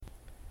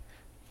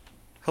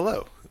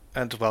Hello,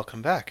 and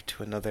welcome back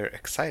to another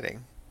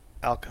exciting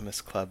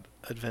Alchemist Club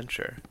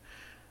adventure.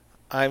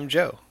 I'm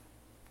Joe,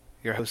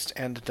 your host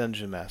and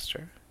dungeon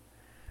master.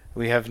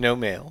 We have no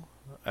mail,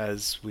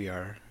 as we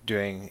are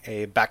doing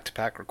a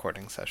back-to-back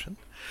recording session.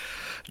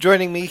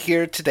 Joining me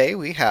here today,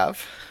 we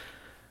have...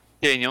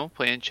 Daniel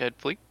playing Chad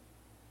Fleet.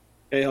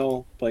 Hey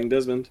Hall, playing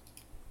Desmond.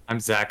 I'm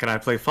Zach, and I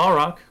play Fall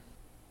Rock.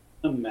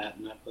 I'm Matt,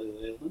 and I play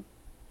Leolin.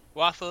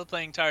 Waffle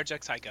playing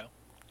Tarjak Psycho.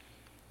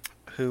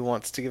 Who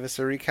wants to give us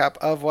a recap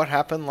of what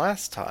happened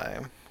last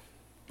time?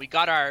 We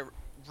got our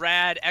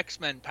rad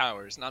X-Men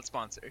powers, not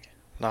sponsored.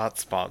 Not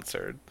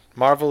sponsored.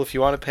 Marvel, if you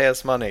want to pay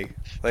us money,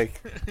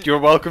 you're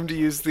welcome to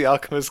use the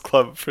Alchemist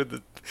Club for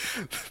the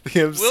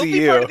MCU. We'll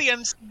be part of the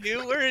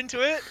MCU. We're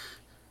into it.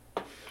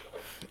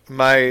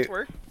 My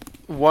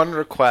one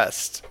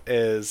request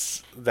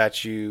is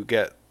that you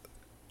get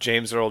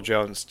James Earl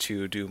Jones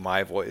to do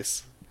my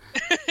voice.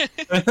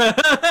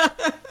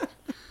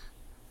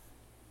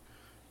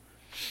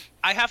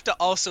 I have to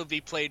also be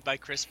played by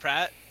Chris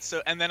Pratt,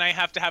 and then I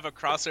have to have a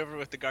crossover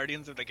with the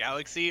Guardians of the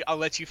Galaxy. I'll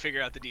let you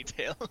figure out the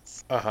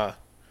details. Uh-huh.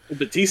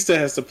 Batista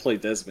has to play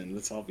Desmond,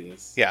 that's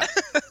obvious. Yeah.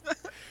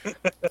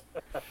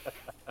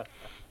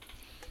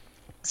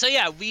 So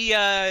yeah,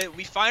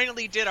 we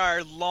finally did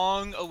our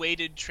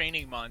long-awaited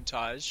training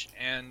montage,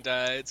 and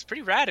it's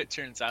pretty rad, it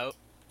turns out.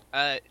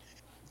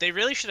 They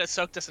really should have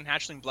soaked us in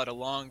hatchling blood a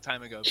long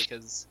time ago,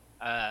 because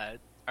our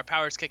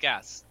powers kick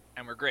ass,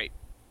 and we're great.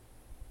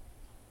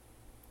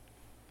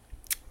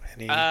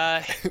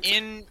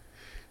 In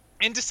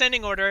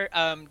descending order,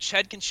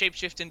 Ched can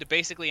shapeshift into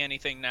basically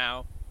anything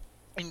now,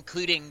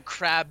 including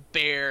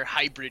crab-bear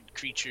hybrid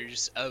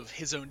creatures of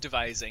his own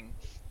devising.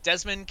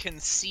 Desmond can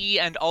see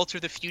and alter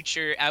the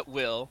future at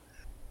will.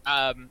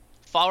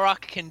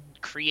 Falrock can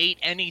create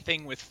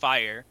anything with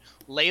fire.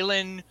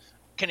 Leolin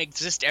can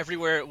exist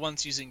everywhere at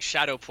once using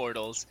shadow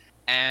portals.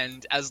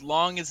 And as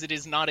long as it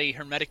is not a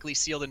hermetically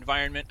sealed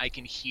environment, I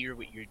can hear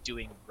what you're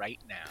doing right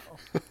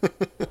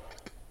now.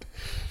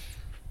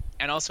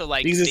 And also,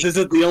 Jesus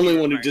isn't the only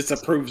one who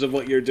disapproves of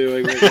what you're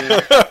doing right now.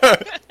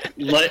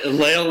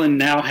 Leolin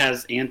now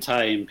has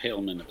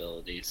anti-impalement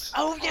abilities.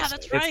 Oh yeah,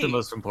 that's right. It's the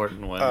most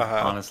important one,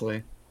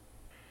 honestly.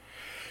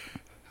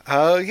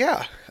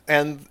 Yeah.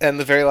 And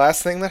the very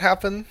last thing that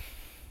happened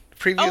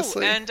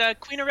previously? Oh, and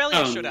Queen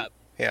Aurelia showed up.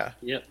 Yeah.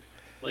 Yep.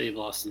 Lady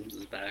Blossom's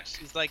is back.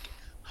 She's like,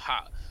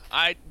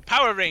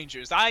 Power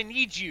Rangers, I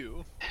need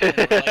you. And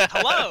we're like,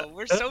 hello,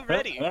 we're so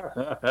ready.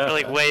 We're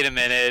like, wait a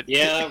minute.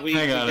 Yeah, we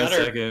Hang on a got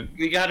second.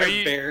 We got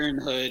her Baron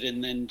Hood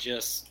and then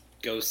just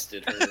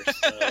ghosted her.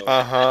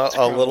 So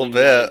a little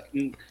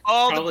bit.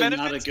 All the probably not a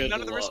benefits, good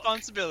none of the look.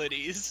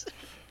 responsibilities.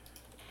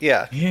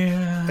 Yeah.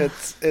 Yeah.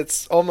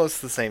 It's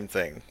almost the same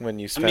thing when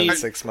you spend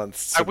 6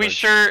 months. Are we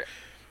sure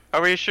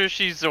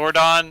she's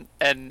Zordon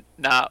and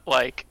not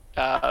like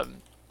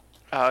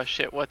oh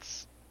shit,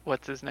 what's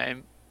his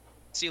name?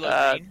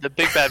 CeeLo Green. The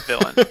big bad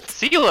villain.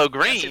 CeeLo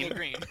Green. Yeah, CeeLo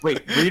Green.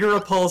 Wait, Rita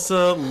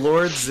Repulsa,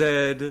 Lord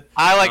Zed.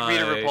 I like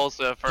Rita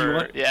Repulsa for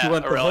do you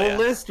want the Aurelia. whole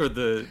list or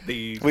the?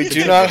 We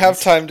do not have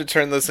time to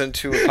turn this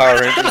into a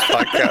Power Rangers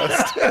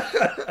podcast.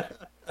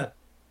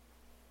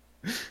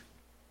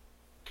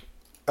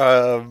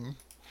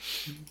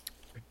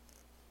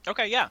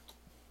 Okay, yeah.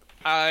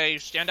 I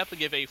stand up and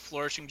give a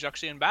flourishing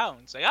Juxian bow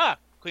and say,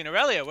 Queen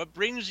Aurelia, what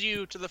brings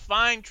you to the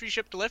fine tree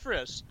ship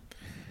Deliferous?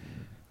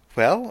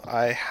 Well,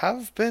 I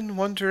have been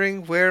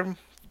wondering where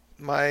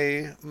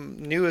my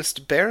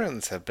newest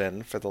barons have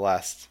been for the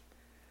last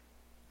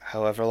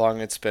however long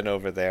it's been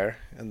over there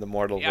in the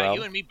mortal realm. Yeah,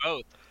 you and me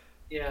both.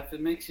 Yeah, if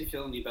it makes you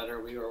feel any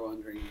better, we were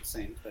wondering the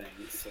same thing.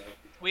 So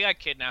We got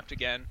kidnapped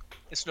again.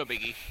 It's no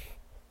biggie.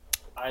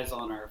 eyes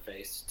on our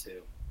face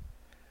too.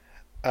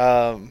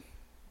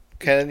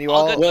 Can you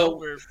All all... good,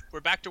 though.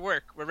 We're back to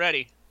work. We're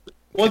ready.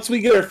 Once we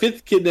get our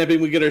 5th kidnapping,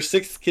 we get our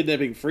 6th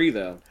kidnapping free,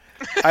 though.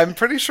 I'm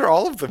pretty sure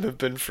all of them have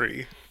been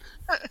free.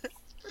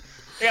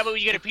 Yeah, but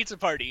we get a pizza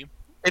party.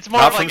 It's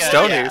more Not of like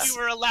from a Stonies.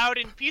 We were allowed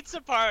in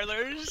pizza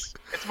parlors.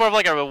 It's more of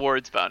like a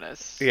rewards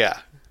bonus. Yeah.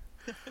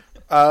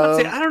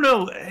 I don't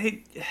know.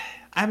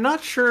 I'm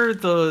not sure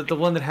the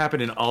one that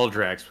happened in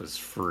Aldrax was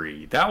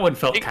free. That one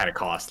felt kind of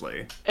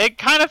costly. It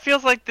kind of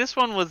feels like this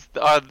one was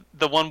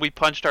the one we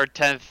punched our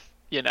 10th,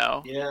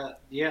 Yeah.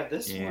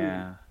 This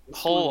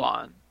hole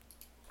on.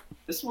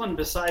 This one,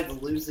 besides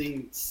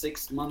losing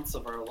 6 months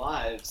of our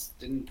lives,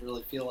 didn't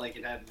really feel like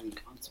it had any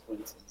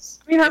consequences.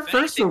 I mean, our If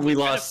first anything, one we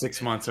we lost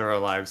 6 months of our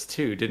lives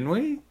too, didn't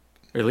we?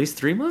 Or at least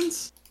 3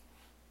 months?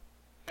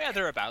 Yeah,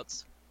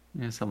 thereabouts.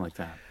 Yeah, something like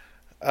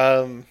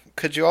that.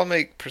 Could you all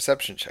make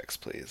perception checks,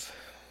 please?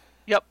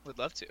 Yep. Would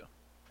love to.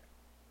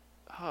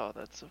 Oh,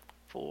 that's a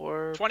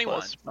 4 21.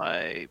 plus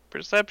my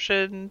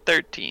perception,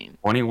 13.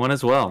 21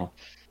 as well.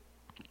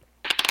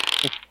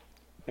 I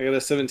got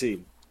a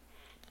 17.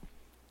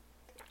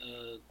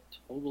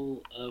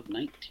 Total of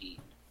 19.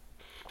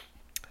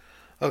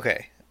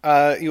 Okay.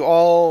 You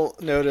all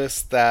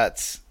notice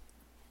that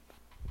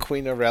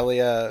Queen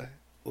Aurelia,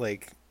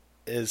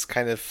 is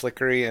kind of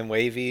flickery and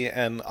wavy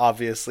and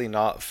obviously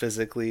not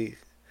physically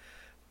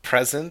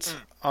present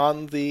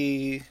on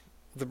the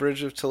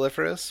bridge of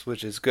Telephorus,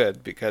 which is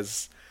good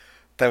because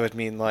that would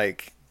mean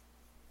like,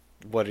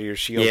 what are your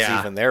shields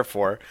even there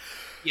for?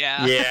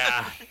 Yeah.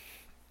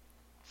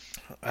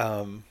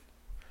 Yeah.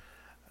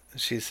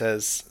 She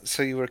says,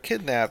 so you were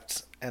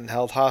kidnapped and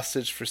held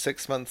hostage for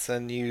 6 months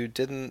and you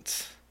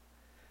didn't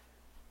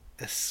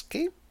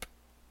escape?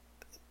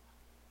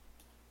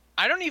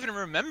 I don't even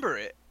remember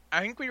it.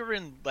 I think we were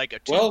in like a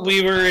tube. Well,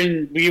 we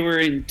were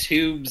in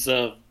tubes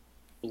of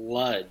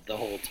blood the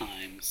whole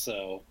time,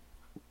 so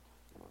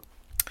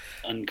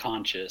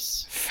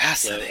unconscious.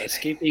 Fascinating. So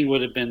escaping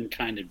would have been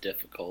kind of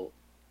difficult.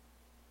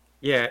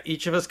 Yeah,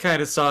 each of us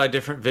kind of saw a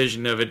different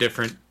vision of a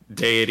different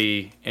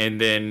deity,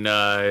 and then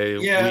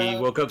we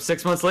woke up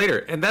 6 months later,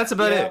 and that's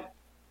about it.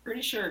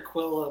 Pretty sure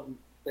Aquila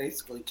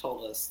basically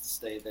told us to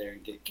stay there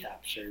and get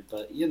captured,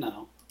 but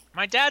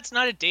My dad's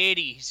not a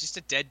deity. He's just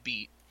a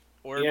deadbeat.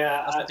 Or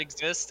doesn't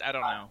exist? I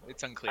don't know.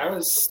 It's unclear. I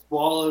was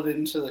swallowed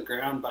into the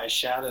ground by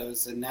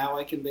shadows, and now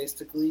I can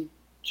basically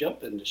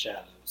jump into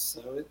shadows.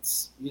 So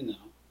it's,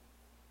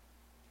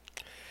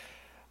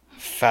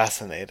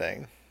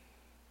 Fascinating.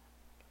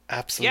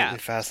 Absolutely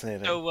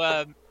fascinating.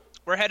 So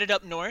we're headed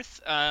up north.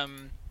 I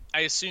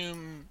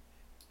assume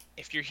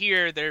if you're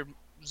here, there's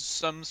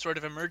some sort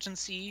of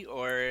emergency,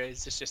 or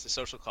is this just a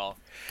social call?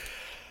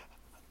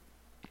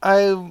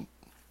 I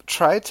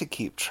try to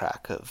keep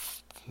track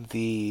of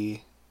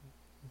the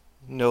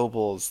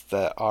nobles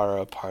that are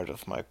a part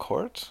of my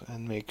court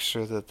and make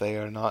sure that they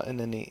are not in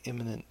any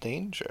imminent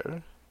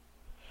danger.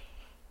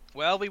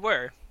 Well, we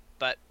were,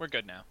 but we're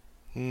good now.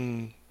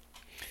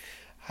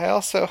 I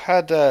also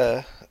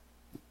had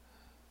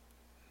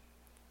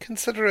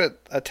consider it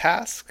a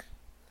task.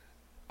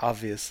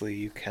 Obviously,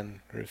 you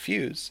can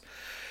refuse,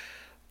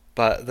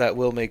 but that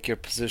will make your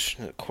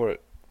position at court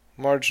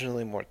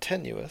marginally more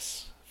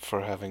tenuous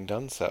for having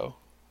done so.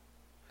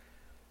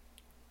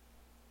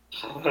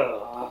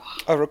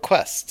 A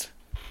request.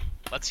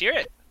 Let's hear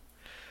it.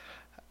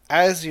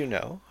 As you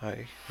know,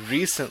 I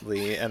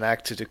recently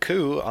enacted a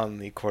coup on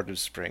the Court of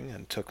Spring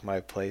and took my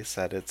place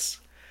at its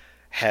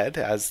head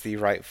as the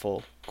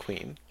rightful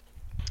queen.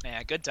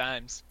 Yeah, good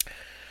times.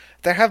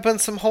 There have been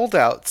some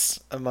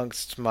holdouts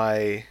amongst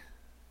my,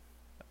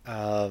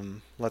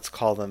 let's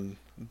call them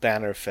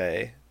banner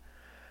fae,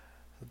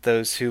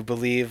 those who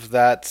believe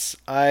that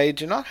I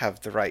do not have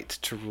the right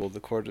to rule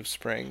the Court of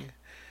Spring,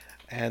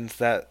 and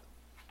that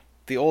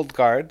the old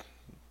guard,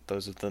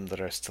 those of them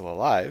that are still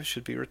alive,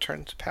 should be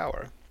returned to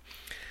power.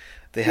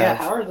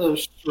 How are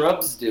those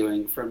shrubs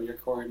doing from your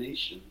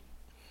coronation?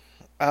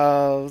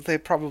 They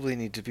probably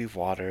need to be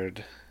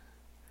watered.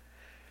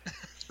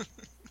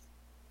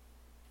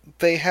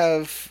 They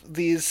have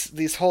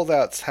these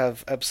holdouts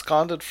have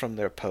absconded from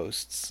their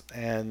posts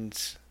and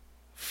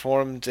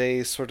formed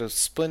a sort of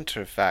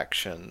splinter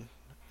faction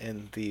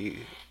in the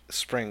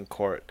Spring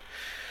Court.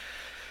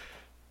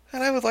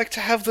 And I would like to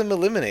have them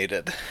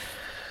eliminated.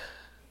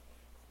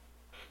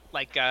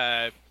 Like,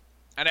 and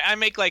I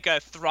make like a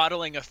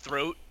throttling a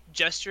throat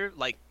gesture,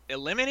 like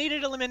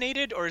eliminated,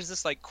 or is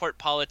this like court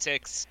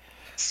politics,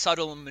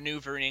 subtle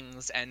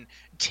maneuverings, and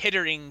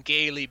tittering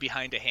gaily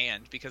behind a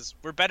hand? Because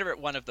we're better at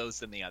one of those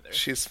than the other.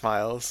 She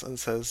smiles and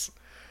says,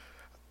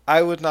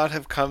 I would not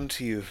have come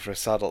to you for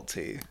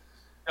subtlety.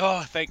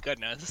 Oh, thank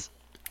goodness.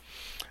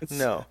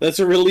 No. That's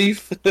a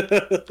relief.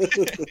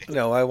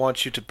 No, I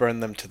want you to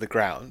burn them to the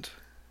ground.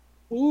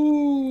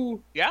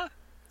 Ooh. Yeah?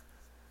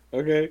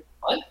 Okay.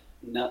 What?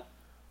 No.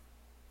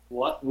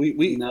 What?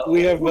 We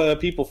have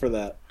people for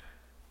that.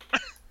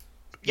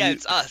 Yeah,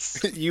 it's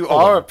us. You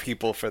are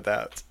people for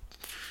that.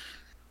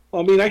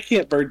 Well, I mean, I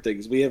can't burn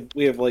things. We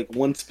have like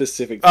one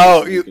specific.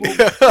 Oh, person you. who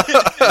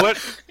can-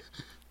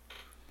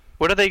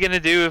 What are they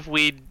gonna do if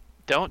we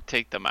don't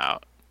take them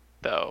out,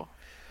 though?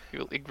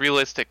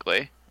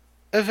 Realistically.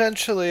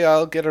 Eventually,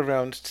 I'll get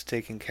around to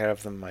taking care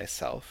of them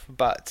myself,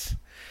 but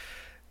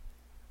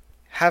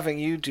having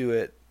you do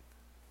it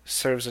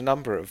serves a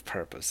number of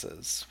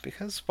purposes.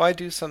 Because why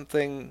do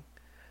something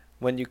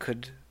when you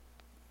could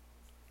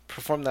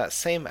perform that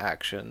same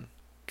action,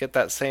 get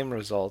that same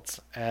result,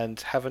 and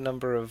have a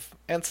number of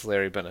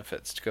ancillary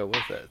benefits to go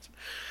with it?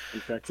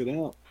 Contract it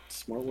out.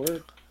 Smart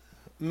work.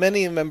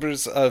 Many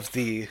members of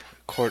the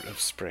Court of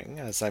Spring,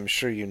 as I'm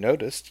sure you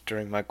noticed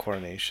during my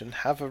coronation,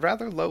 have a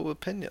rather low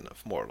opinion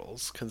of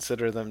mortals,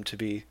 consider them to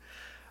be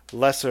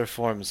lesser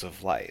forms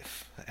of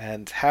life,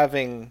 and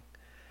having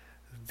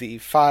the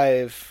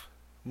 5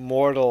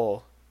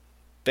 mortal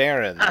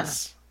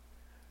barons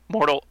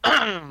Mortal.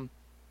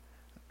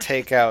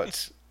 take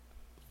out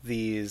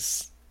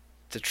these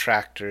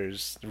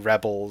detractors,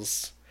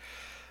 rebels,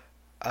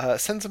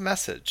 sends a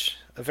message,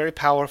 a very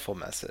powerful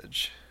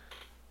message.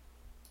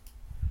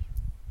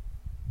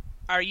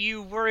 Are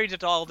you worried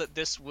at all that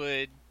this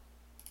would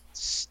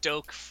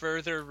stoke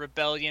further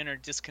rebellion or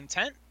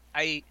discontent?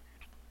 I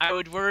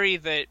would worry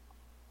that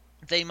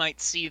they might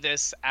see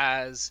this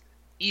as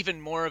even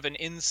more of an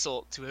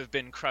insult to have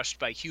been crushed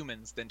by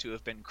humans than to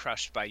have been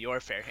crushed by your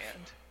fair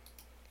hand.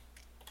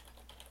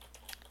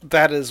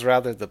 That is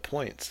rather the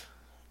point.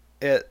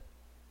 It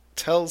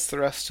tells the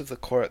rest of the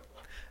court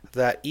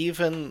that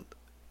even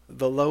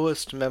the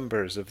lowest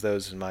members of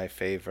those in my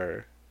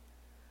favor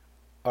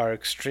are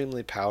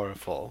extremely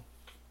powerful,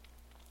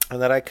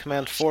 and that I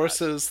command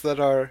forces that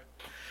are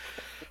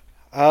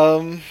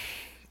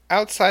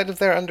outside of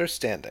their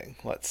understanding,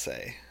 let's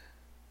say.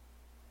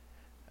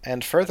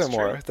 And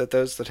furthermore, that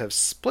those that have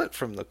split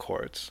from the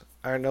court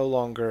are no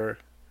longer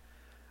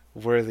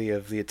worthy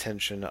of the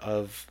attention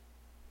of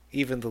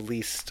even the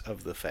least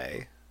of the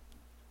Fae.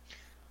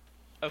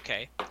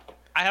 Okay.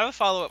 I have a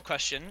follow-up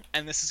question,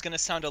 and this is going to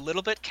sound a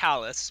little bit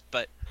callous,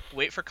 but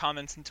wait for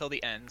comments until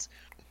the end.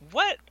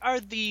 What are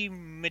the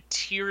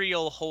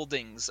material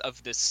holdings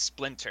of this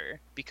splinter?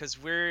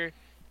 Because we're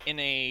in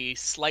a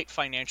slight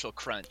financial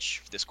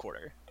crunch this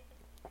quarter.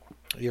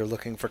 You're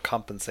looking for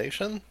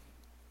compensation?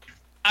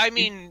 I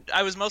mean,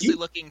 I was mostly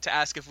looking to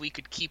ask if we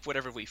could keep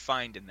whatever we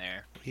find in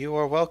there. You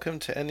are welcome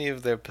to any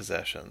of their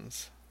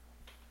possessions.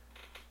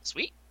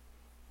 Sweet.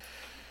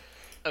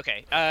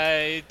 Okay,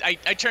 I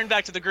turn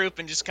back to the group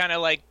and just kind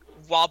of like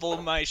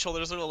wobble my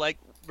shoulders a little, like,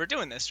 we're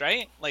doing this,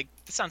 right? Like,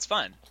 this sounds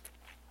fun.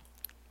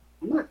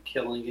 I'm not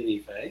killing any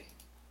Fae.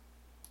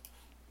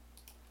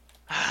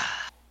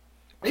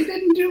 They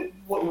didn't do...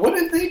 What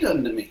have they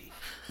done to me?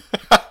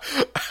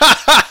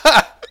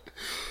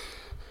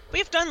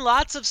 We've done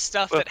lots of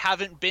stuff that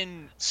haven't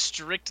been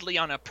strictly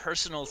on a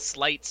personal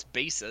slights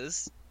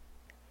basis.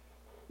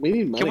 We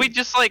need money. Can we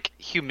just, like,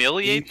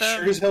 humiliate You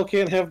them? sure as hell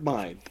can't have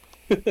mine.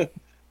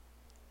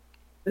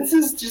 This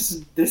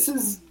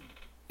is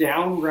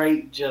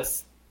downright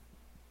just...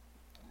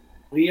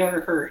 We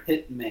are her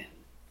hitmen.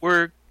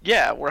 We're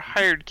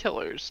hired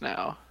killers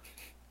now.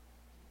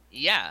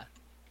 Yeah.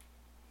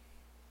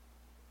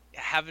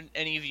 Haven't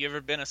any of you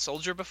ever been a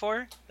soldier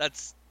before?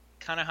 That's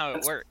kind of how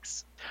it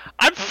works.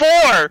 I'm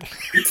 4!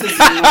 This is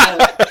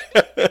not,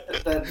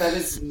 that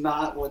is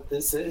not what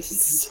this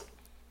is.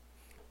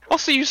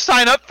 Also, you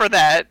sign up for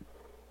that.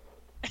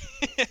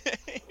 I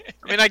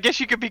mean, I guess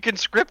you could be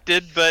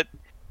conscripted, but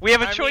we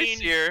have a choice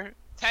here.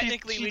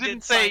 Technically, she we didn't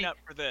did say- sign up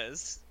for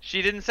this.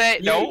 She didn't say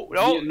No.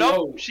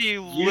 no. She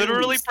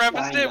literally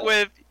prefaced it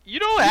with, "You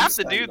don't have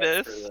to do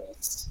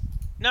this."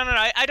 No,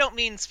 I don't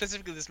mean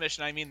specifically this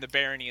mission. I mean the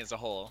barony as a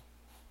whole.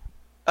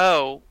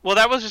 Oh, well,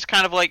 that was just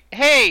kind of like,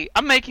 "Hey,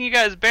 I'm making you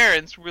guys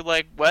barons." We're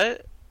like,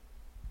 "What?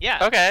 Yeah.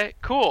 Okay,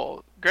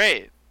 cool,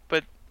 great,"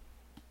 but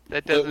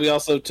that But doesn't. we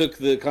also took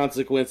the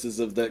consequences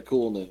of that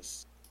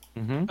coolness.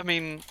 Mm-hmm. I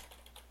mean,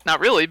 not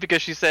really,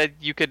 because she said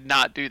you could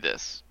not do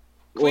this.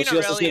 Well, Queen she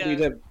also said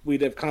Aurelia-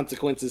 we'd have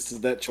consequences to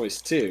that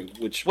choice too,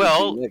 which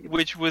Well, would be negative.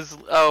 which was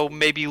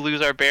maybe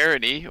lose our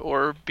barony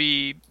or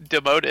be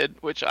demoted,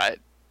 which I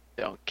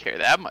don't care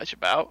that much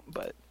about,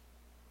 but.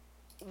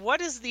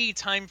 What is the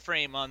time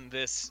frame on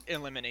this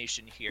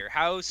elimination here?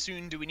 How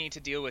soon do we need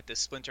to deal with this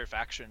splinter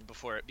faction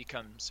before it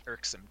becomes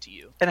irksome to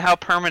you? And how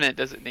permanent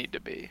does it need to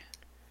be?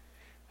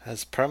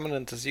 As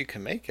permanent as you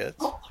can make it.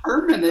 Oh,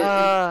 permanent.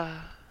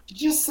 You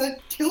just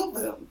said kill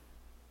them.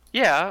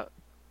 Yeah.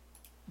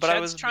 But Chad's I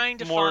was trying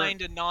to more...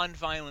 find a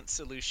non-violent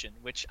solution,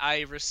 which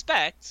I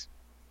respect,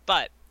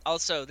 but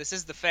also, this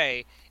is the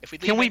Fae. If we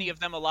leave any of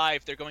them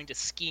alive, they're going to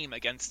scheme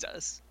against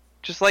us.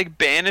 Just, like,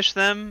 banish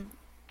them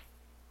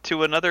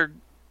to another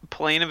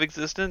plane of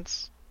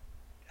existence?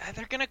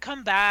 They're gonna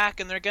come back,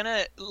 and they're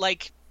gonna,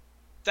 like...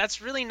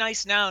 That's really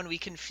nice now, and we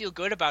can feel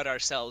good about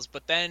ourselves,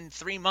 but then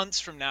 3 months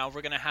from now,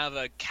 we're gonna have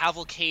a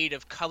cavalcade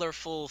of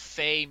colorful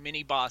Fae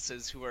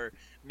mini-bosses who are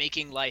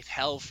making life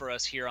hell for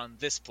us here on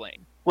this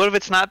plane. What if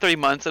it's not 3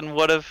 months, and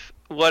what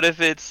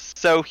if it's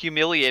so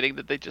humiliating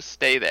that they just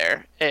stay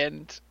there,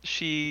 and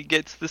she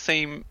gets the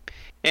same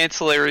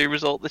ancillary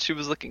result that she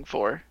was looking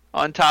for,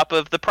 on top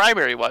of the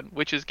primary one,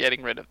 which is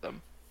getting rid of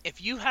them? If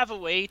you have a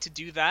way to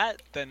do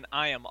that, then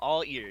I am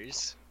all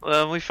ears.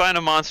 We find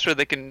a monster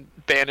that can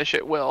banish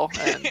at will,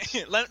 and...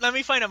 let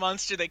me find a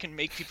monster that can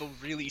make people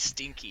really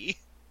stinky.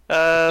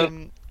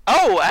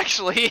 Oh,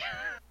 actually...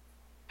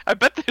 I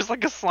bet there's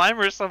like a slime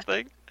or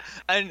something.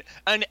 An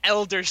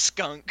elder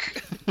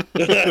skunk.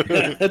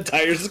 A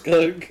tire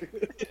skunk.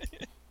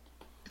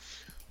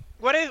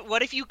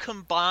 What if you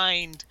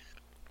combined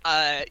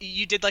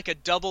you did like a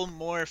double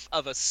morph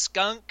of a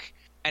skunk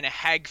and a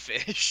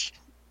hagfish?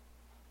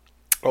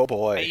 Oh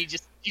boy. And you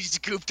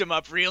just gooped them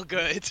up real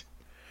good.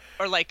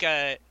 Or like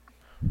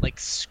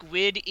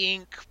squid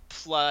ink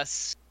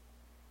plus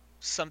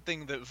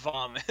something that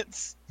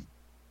vomits.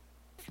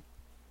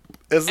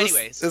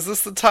 Anyways. Is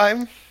this the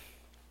time?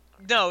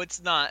 No,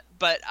 it's not.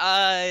 But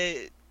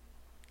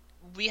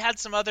we had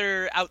some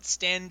other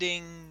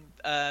outstanding.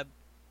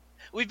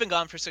 We've been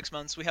gone for 6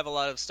 months. We have a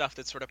lot of stuff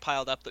that's sort of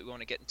piled up that we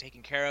want to get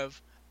taken care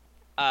of.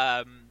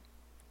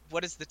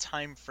 What is the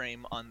time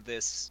frame on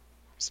this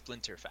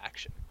splinter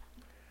faction?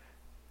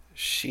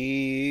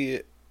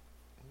 She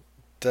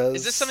does.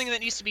 Is this something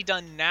that needs to be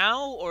done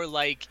now, or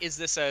like is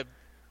this a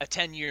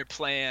 10-year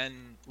plan,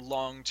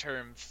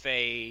 long-term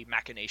Fae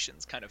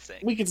machinations kind of thing?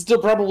 We could still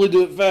probably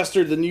do it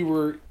faster than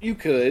you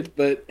could,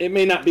 but it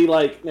may not be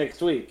like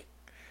next week.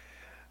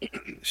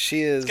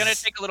 She is. It's gonna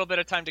take a little bit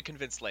of time to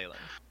convince Leolin.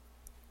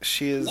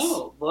 She is.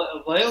 No,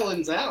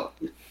 Leolin's out.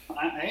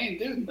 I ain't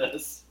doing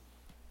this.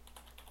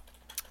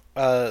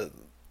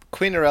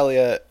 Queen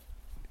Aurelia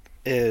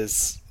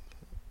is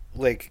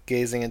like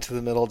gazing into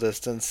the middle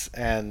distance,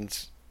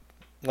 and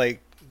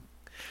like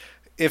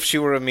if she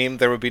were a meme,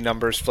 there would be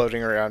numbers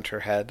floating around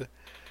her head.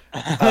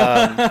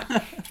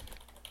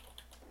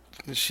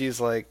 She's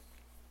like,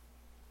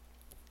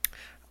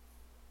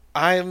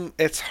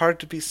 It's hard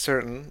to be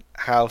certain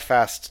how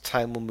fast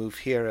time will move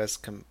here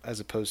as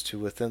opposed to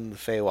within the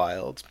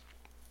Feywild,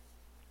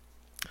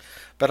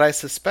 but I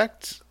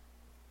suspect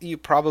you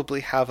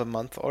probably have a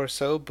month or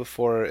so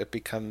before it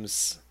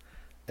becomes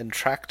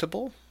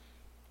intractable.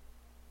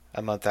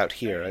 A month out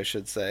here, I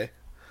should say.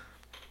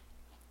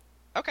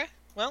 Okay,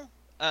 well,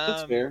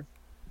 That's fair.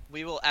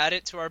 we will add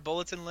it to our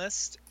bulletin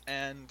list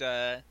and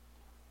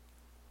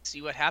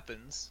see what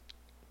happens.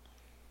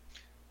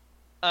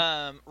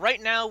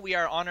 Right now, we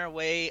are on our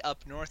way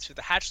up north to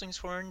the Hatchling's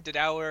Horn. Did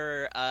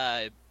our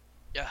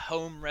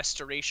home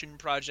restoration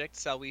project,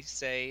 shall we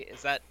say,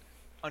 is that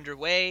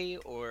underway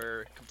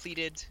or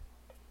completed?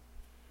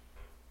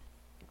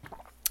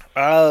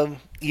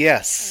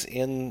 Yes.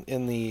 In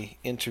the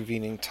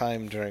intervening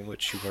time during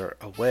which you were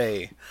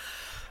away,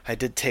 I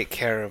did take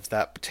care of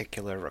that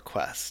particular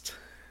request.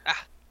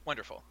 Ah,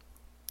 wonderful.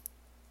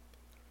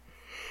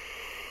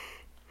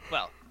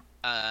 Well,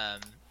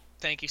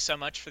 thank you so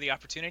much for the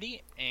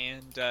opportunity,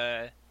 and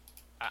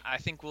I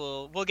think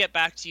we'll get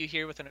back to you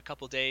here within a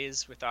couple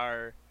days with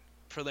our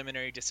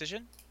preliminary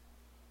decision,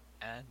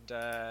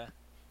 and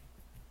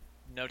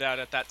no doubt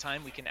at that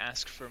time we can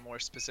ask for more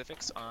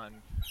specifics on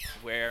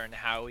where and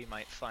how we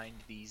might find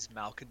these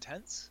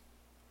malcontents.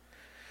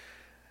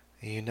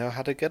 You know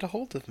how to get a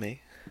hold of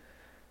me.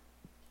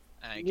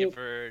 I give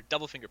her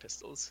double finger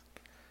pistols.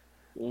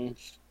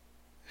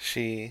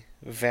 She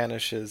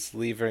vanishes,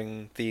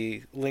 leaving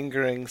the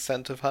lingering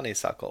scent of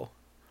honeysuckle.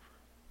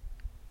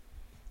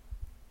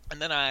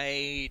 And then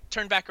I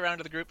turn back around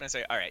to the group and I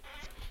say, all right,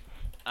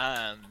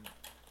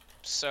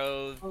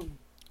 so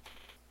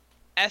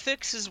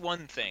ethics is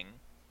one thing.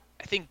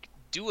 I think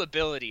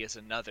doability is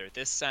another.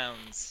 This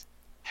sounds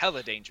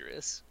hella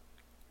dangerous.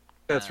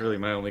 That's really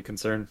my only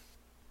concern.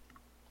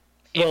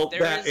 If Well, there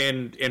that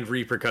is- and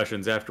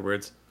repercussions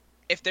afterwards.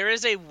 If there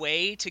is a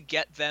way to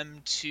get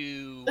them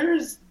to...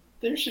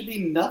 There should be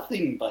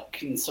nothing but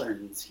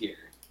concerns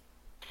here.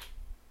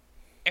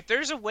 If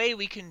there's a way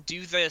we can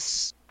do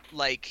this,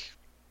 like,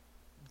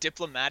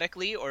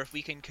 diplomatically, or if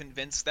we can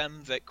convince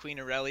them that Queen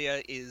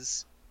Aurelia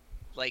is,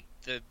 like,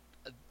 the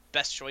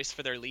best choice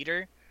for their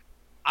leader,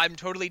 I'm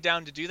totally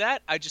down to do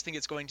that. I just think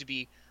it's going to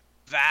be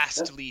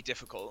vastly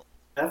difficult.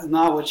 That's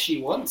not what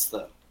she wants,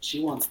 though.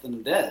 She wants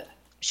them dead.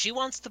 She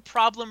wants the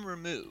problem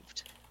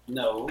removed.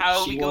 No,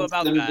 How she we go wants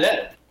about them that?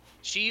 dead.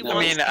 She No.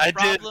 wants I mean, I the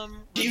did-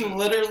 problem She removed.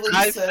 literally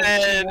I said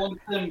said- she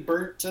wants them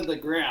burnt to the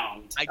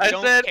ground. I I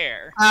don't said-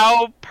 care.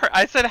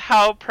 I said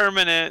how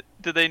permanent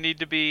do they need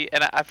to be,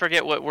 and I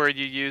forget what word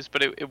you used,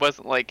 but it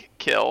wasn't like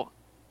kill.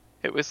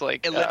 It was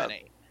like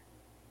Eliminate.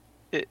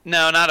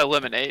 no, not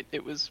eliminate.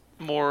 It was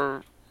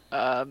more.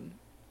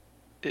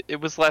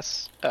 It was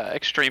less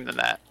extreme than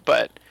that,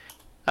 but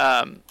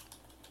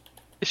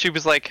she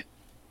was like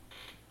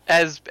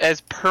as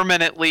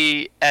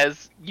permanently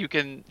as you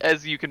can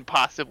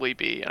possibly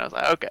be, and I was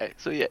like, okay,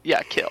 so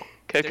yeah, kill.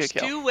 There's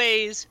Kill. two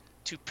ways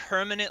to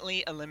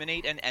permanently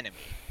eliminate an enemy.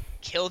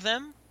 Kill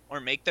them or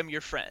make them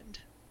your friend.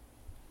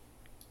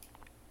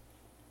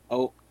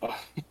 Oh.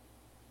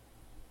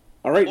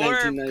 All right, Or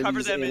 1990s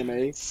cover them anime.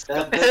 in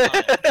scum.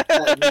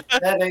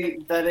 That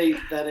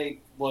ain't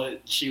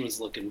what she was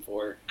looking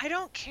for. I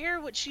don't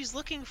care what she's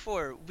looking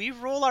for. We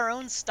roll our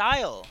own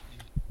style.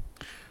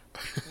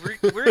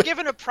 We're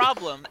given a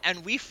problem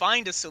and we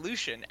find a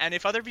solution. And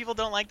if other people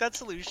don't like that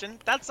solution,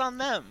 that's on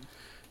them.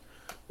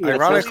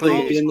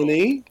 Ironically, in the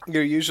knee.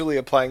 You're usually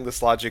applying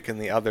this logic in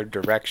the other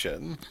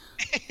direction.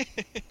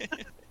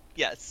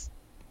 Yes.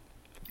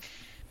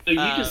 So you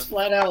just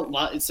flat out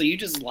lied. So you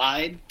just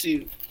lied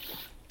to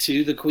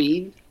the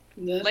queen.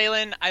 Then?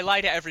 Leolin, I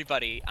lie to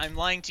everybody. I'm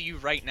lying to you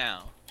right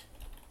now.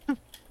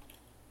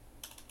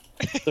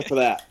 Except for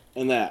that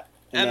and that.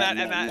 And that,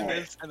 and that.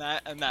 this, and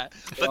that, and that.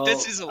 But Well,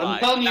 this is a lie. I'm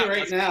telling you That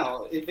right was-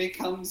 now, if it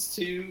comes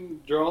to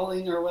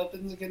drawing our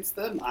weapons against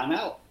them, I'm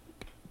out.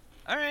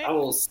 All right. I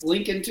will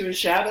slink into a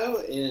shadow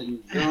and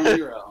you're on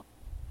your own.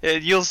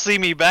 You'll see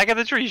me back at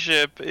the tree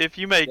ship if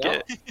you make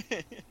Yep.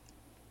 it.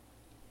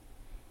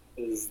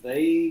 Because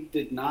they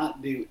did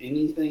not do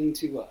anything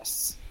to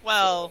us.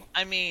 Well,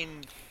 I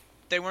mean,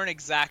 they weren't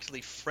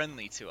exactly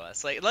friendly to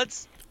us.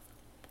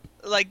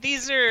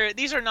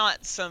 These are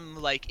not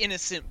some like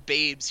innocent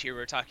babes here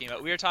we're talking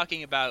about. We are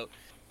talking about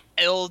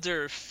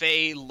elder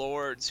Fey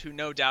lords who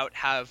no doubt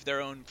have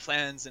their own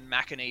plans and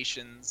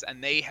machinations,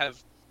 and they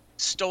have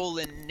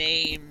stolen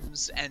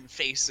names and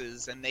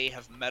faces, and they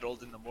have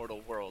meddled in the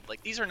mortal world.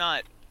 Like these are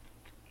not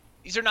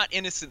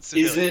innocent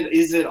civilians.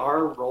 Is it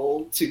our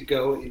role to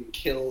go and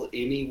kill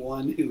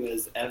anyone who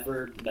has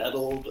ever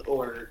meddled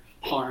or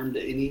harmed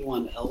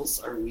anyone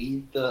else? Are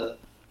we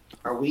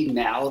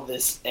now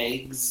this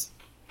egg's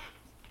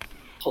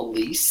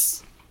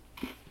police.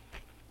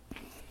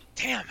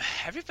 Damn,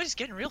 everybody's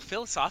getting real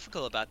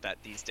philosophical about that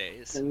these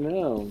days. I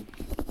know.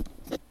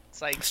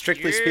 It's like,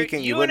 Strictly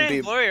speaking, you and wouldn't an be-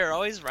 employer are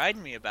always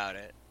riding me about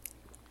it.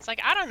 It's like,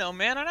 I don't know,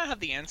 man. I don't have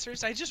the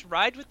answers. I just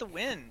ride with the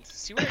wind.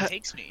 See where it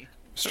takes me.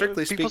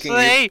 Strictly People speaking,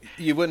 say-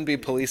 you wouldn't be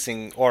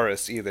policing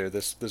Horus either.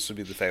 This would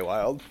be the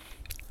Feywild.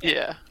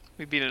 Yeah,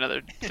 we beat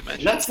another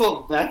dimension. That's the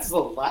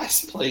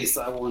last place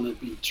I want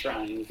to be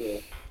trying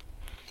to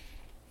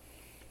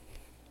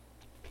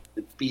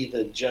be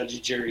the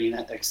judge, jury,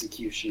 and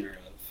executioner of.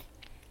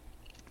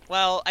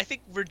 Well, I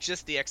think we're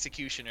just the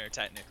executioner,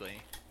 technically.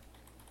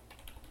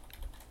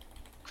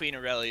 Queen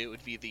Aurelia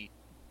would be the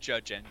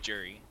judge and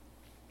jury.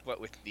 What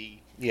with the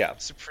Yeah.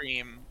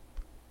 supreme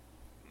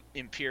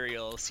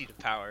imperial seat of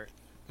power.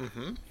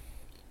 Mm-hmm.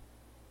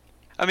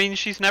 I mean,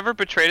 she's never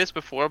betrayed us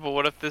before, but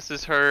what if this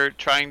is her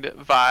trying to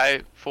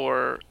vie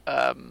for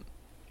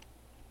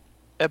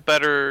a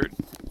better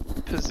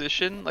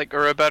position, like,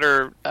 or a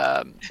better,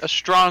 a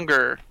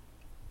stronger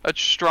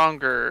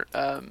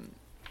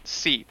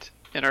seat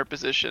in her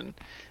position?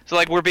 So,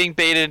 like, we're being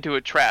baited into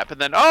a trap, and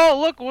then, oh,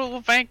 look,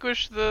 we'll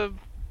vanquish the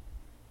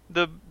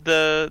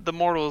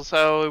mortals.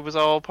 So it was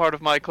all part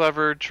of my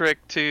clever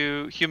trick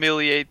to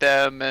humiliate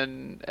them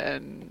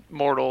and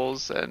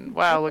mortals. And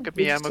wow, look at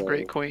me, I'm a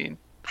great queen.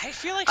 I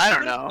feel like I she don't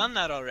would have know. done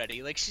that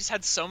already. Like, she's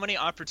had so many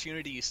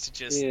opportunities to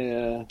just...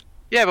 Yeah.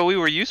 Yeah, but we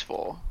were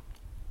useful.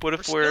 What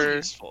if still we're?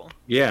 useful.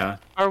 Yeah.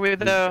 Are we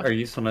though? Our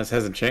usefulness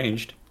hasn't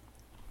changed.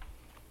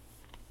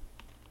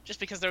 Just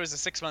because there was a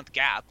 6-month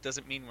gap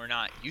doesn't mean we're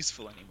not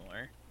useful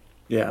anymore.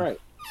 Yeah.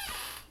 Right.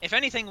 If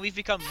anything, we've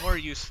become more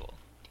useful.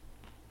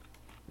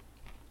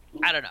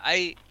 I don't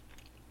know.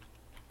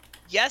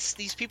 Yes,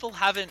 these people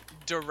haven't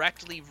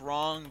directly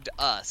wronged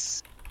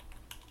us.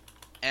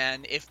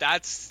 And if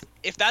that's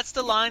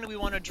the line we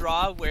want to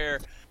draw, where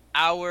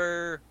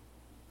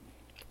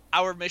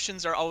our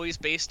missions are always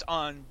based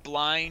on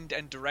blind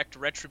and direct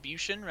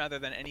retribution rather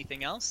than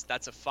anything else,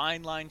 that's a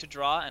fine line to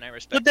draw, and I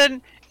respect But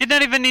then it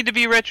doesn't even need to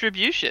be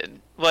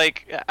retribution.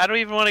 Like, I don't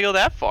even want to go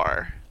that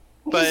far.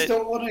 I But just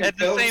don't want to at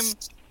the go. same-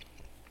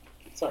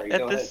 Sorry, At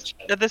go this ahead.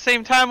 Chad. at the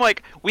same time,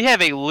 like, we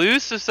have a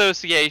loose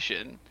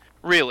association.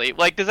 Really,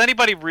 like, does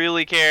anybody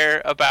really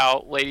care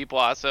about Lady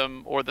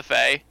Blossom or the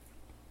Fae?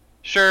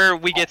 Sure,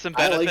 we get some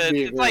I like benefits.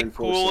 being It's a like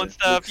cool and enforcer.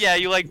 stuff. Yeah,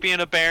 you like being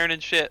a baron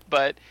and shit,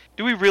 but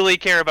do we really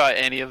care about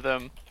any of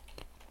them?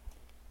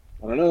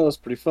 I don't know. It's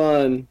pretty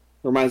fun.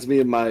 Reminds me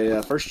of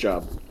my first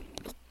job.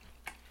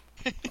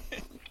 Your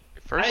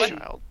first I-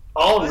 child.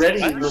 Already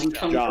First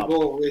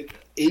uncomfortable with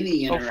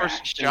any Oh, first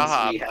interactions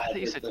job. we I had thought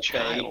you with said the Fae,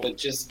 child. but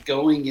just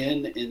going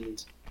in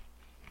and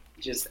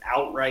just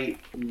outright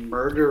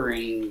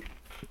murdering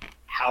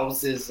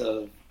houses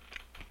of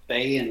Fae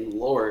and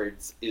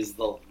Lords is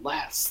the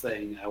last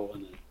thing I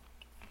want to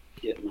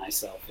get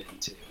myself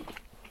into.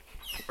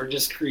 We're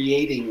just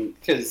creating,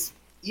 because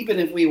even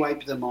if we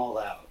wipe them all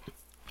out,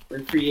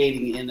 we're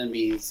creating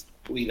enemies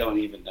we don't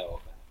even know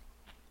about.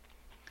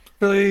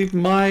 Really,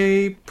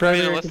 my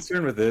primary let's-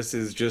 concern with this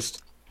is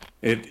just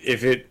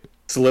if it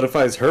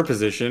solidifies her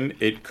position,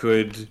 it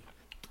could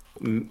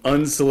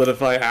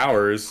unsolidify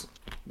ours.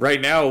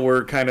 Right now,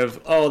 we're kind of,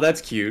 oh,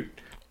 that's cute.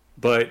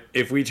 But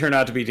if we turn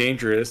out to be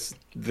dangerous,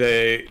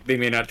 they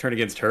may not turn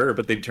against her,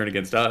 but they'd turn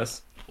against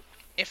us.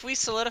 If we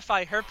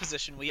solidify her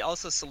position, we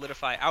also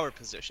solidify our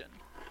position.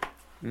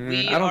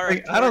 We I are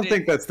don't afforded-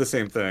 think that's the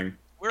same thing.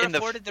 We're In the-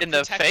 afforded the in the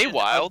protection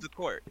Feywild- of the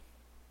court.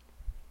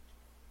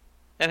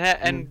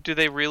 And do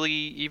they really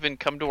even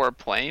come to our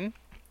plane?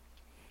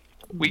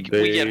 We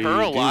They get her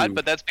a lot, do.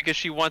 but that's because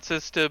she wants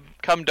us to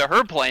come to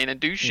her plane and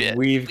do shit.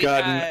 We've We've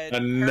gotten had a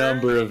her-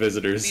 number of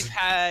visitors. We've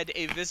had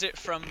a visit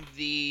from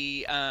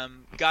the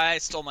guy I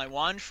stole my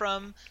wand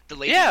from, the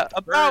lady Yeah, with the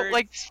about bird.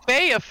 like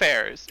Fae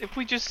affairs. If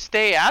we just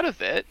stay out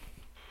of it,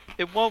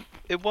 it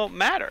won't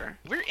matter.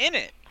 We're in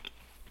it.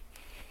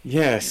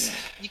 Yes.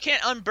 You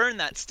can't unburn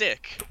that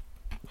stick.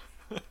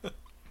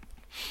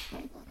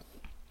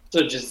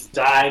 So just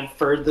dive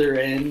further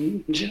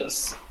in,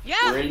 just we're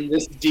Yeah, in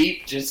this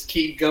deep, just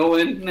keep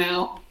going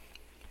now.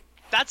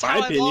 that's My how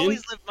I've opinion.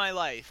 always lived my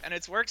life, and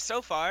it's worked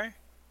so far.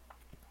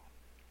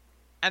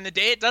 And the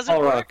day it doesn't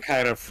Alra work,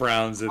 kind of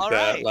frowns at All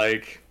that, right.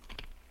 like,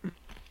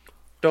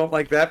 don't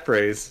like that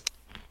praise.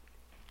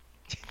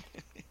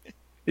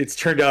 It's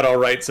turned out all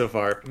right so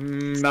far.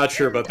 Not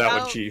sure about that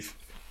one, out- Chief.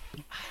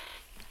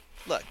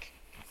 look,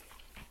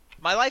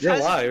 my life You're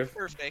hasn't been alive.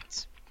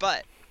 perfect,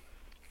 but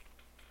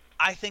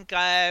I think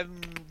I'm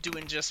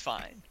doing just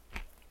fine.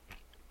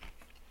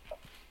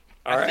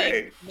 All I right.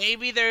 think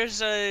maybe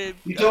there's a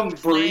You a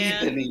don't breathe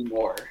plan.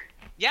 anymore.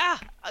 Yeah,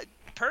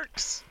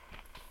 perks.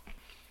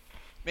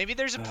 Maybe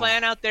there's a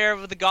plan out there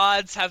where the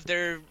gods have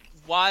their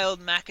wild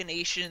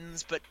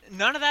machinations, but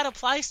none of that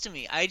applies to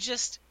me. I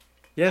just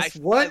Yes. I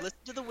What? listen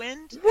to the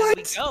wind What?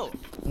 and we go.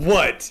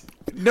 What?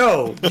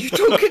 No, you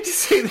don't get to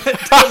say that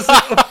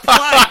doesn't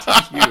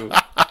apply to you.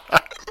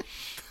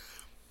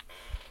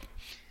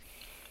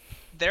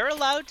 They're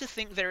allowed to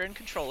think they're in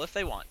control if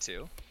they want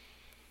to.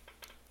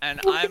 And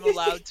I'm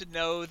allowed to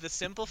know the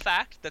simple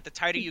fact that the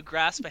tighter you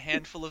grasp a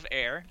handful of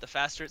air, the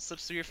faster it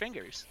slips through your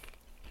fingers.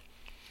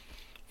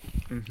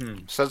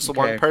 Mm-hmm. So that's the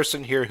one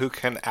person here who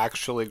can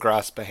actually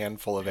grasp a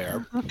handful of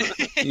air.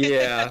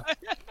 Yeah. I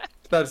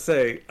was about to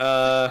say,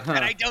 And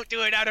I don't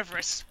do it out of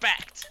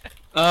respect.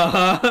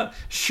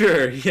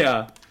 Sure,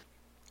 yeah.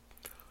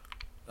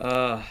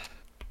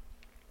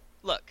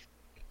 Look,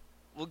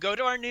 we'll go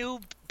to our new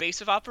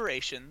base of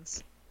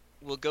operations.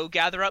 We'll go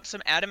gather up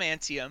some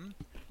adamantium.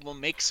 We'll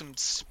make some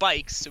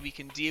spikes so we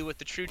can deal with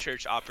the True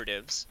Church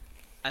operatives.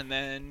 And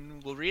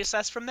then we'll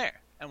reassess from there.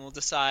 And we'll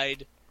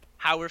decide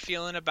how we're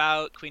feeling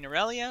about Queen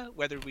Aurelia,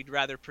 whether we'd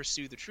rather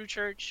pursue the True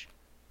Church.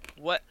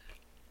 What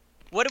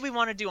do we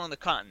want to do on the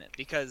continent?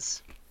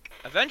 Because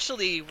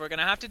eventually we're going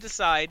to have to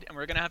decide, and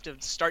we're going to have to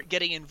start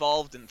getting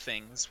involved in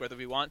things, whether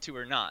we want to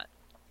or not.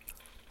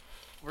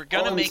 We're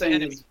going to make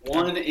enemies.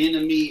 One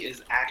enemy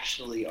is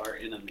actually our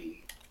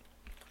enemy.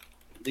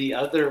 The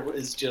other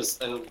is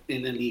just an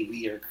enemy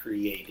we are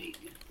creating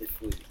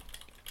if we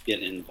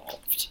get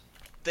involved.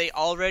 They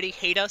already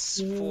hate us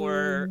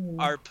for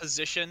our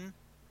position.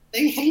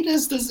 They hate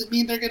us doesn't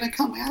mean they're going to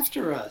come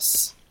after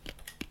us.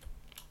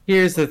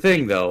 Here's the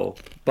thing, though.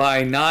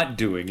 By not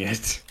doing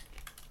it,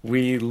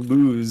 we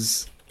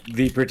lose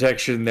the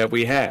protection that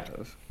we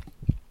have.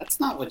 That's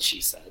not what she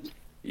said.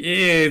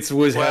 It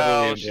was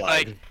heavily she's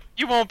implied. like,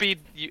 you won't be.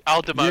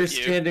 I'll demote Your you.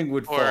 standing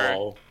would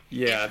fall.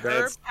 Yeah, if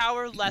her that's...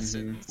 power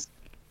lessens,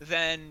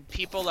 then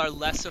people are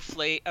less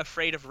afraid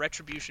of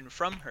retribution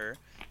from her,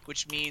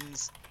 which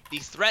means the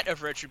threat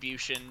of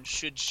retribution,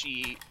 should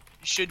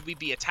we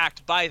be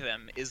attacked by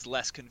them, is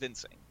less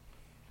convincing.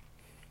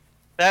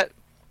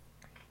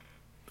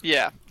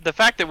 Yeah, the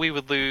fact that we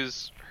would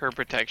lose her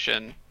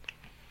protection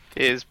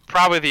is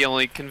probably the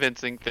only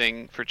convincing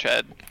thing for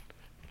Ched.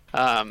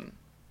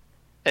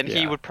 And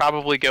he would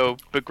probably go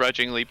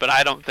begrudgingly, but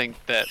I don't think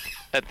that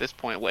at this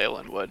point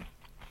Leolin would.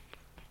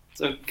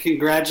 So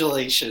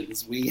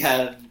congratulations, we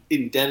have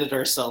indebted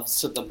ourselves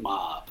to the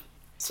mob.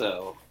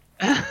 So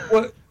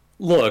What?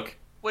 Look,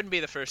 Wouldn't be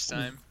the first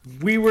time.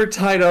 we were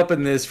tied up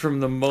in this from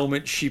the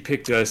moment she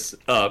picked us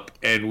up,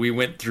 and we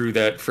went through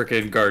that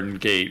frickin' garden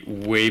gate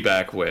way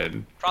back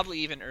when. Probably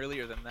even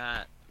earlier than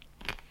that.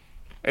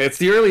 It's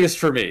the earliest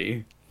for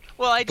me.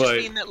 Well, I just But-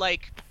 mean that,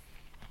 like,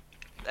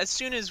 as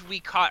soon as we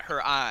caught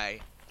her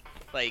eye,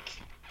 like,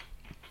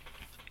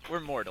 we're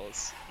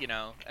mortals, you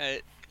know?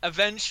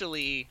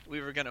 Eventually,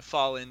 we were gonna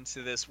fall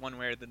into this one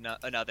way or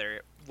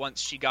another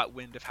once she got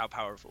wind of how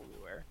powerful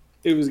we were.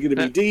 It was going to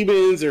be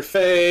demons or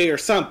fae or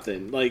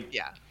something. Like,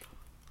 Yeah.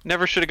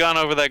 Never should have gone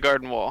over that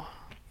garden wall.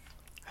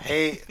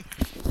 Hey,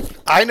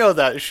 I know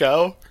that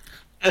show.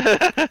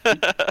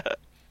 It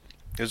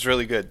was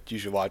really good. You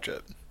should watch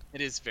it.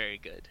 It is very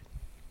good.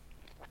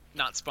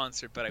 Not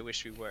sponsored, but I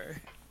wish we were.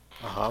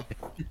 Uh-huh.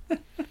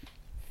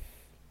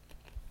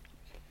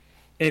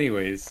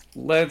 Anyways,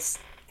 let's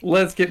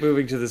get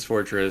moving to this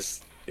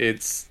fortress.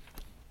 It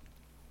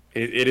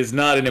is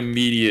not an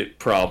immediate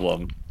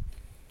problem,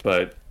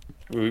 but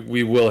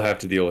we will have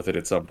to deal with it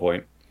at some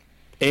point.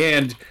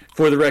 And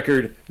for the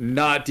record,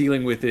 not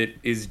dealing with it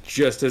is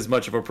just as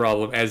much of a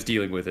problem as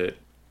dealing with it.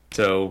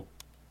 So,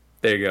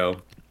 there you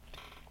go.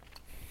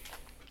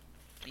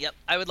 Yep,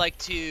 I would like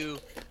to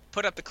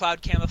put up the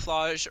cloud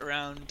camouflage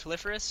around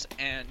Telephorus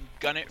and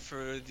gun it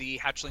for the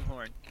hatchling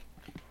horn.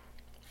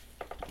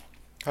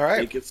 All right.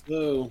 make it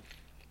slow.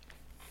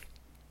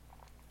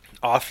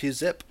 Off you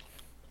zip.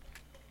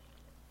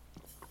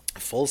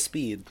 Full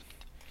speed.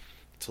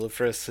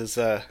 Telephorus is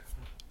a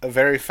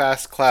very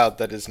fast cloud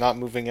that is not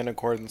moving in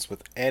accordance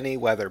with any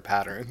weather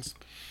patterns.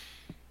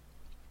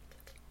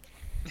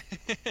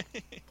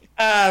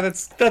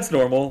 That's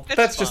normal. It's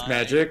That's just fine.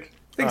 magic.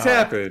 Things Uh-huh.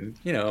 happen,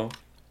 you know.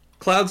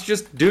 Clouds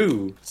just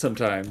do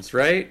sometimes,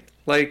 right?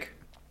 Like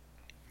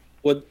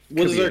What Could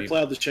is be our any-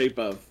 cloud the shape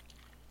of?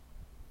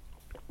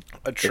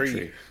 A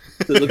tree.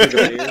 Does it look like a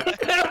bear?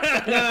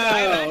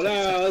 imagine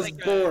No, it's that's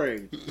like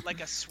boring.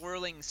 Like a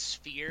swirling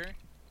sphere.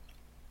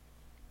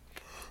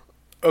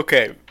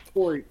 Okay.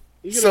 Boring.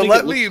 You So gotta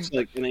let make it me- look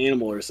like an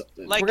animal or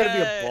something. Like We're gonna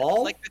be a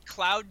ball? Like the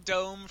cloud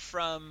dome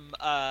from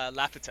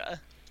Lapita.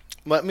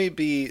 Let me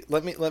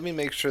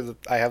make sure that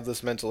I have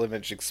this mental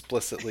image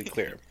explicitly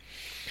clear.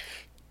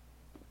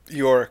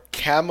 Your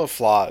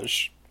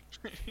camouflage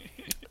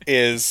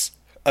is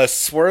a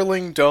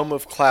swirling dome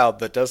of cloud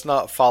that does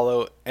not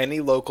follow any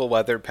local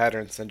weather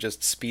patterns and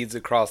just speeds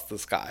across the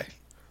sky.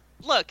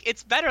 Look,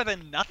 it's better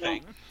than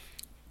nothing.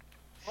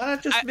 why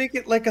not just make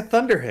it like a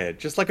thunderhead,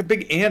 just like a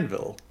big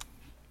anvil?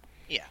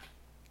 Yeah.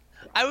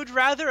 I would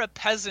rather a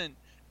peasant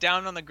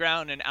down on the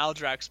ground in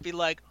Aldrax be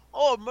like,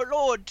 "Oh, my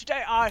lord,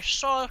 today I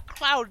saw a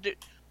cloud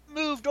that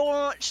moved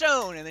on its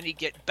own," and then he'd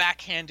get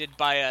backhanded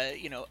by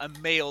a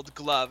mailed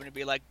glove, and he'd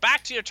be like,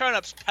 "Back to your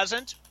turnips,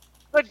 peasant,"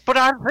 But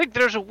I think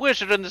there's a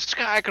wizard in the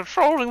sky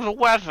controlling the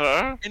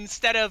weather.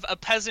 instead of a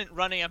peasant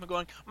running up and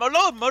going, my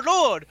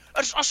lord,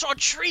 I saw a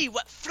tree,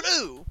 what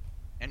flew?"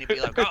 And he'd be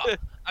like, "Oh,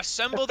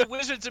 assemble the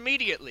wizards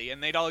immediately,"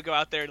 and they'd all go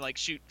out there and like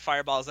shoot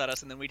fireballs at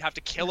us, and then we'd have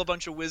to kill a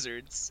bunch of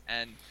wizards,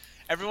 and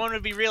Everyone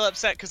would be real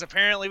upset because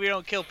apparently we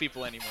don't kill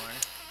people anymore.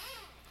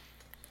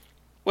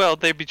 Well,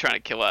 they'd be trying to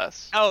kill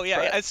us. Oh yeah,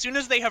 But as soon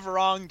as they have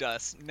wronged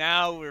us,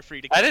 now we're free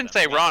to kill I didn't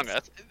them. say wrong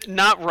us.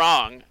 Not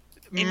wrong.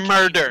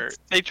 Murder. Inconvenienced.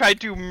 They tried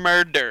to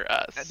murder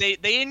us.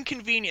 They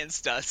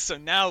inconvenienced us, so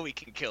now we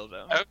can kill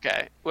them.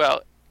 Okay.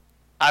 Well,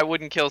 I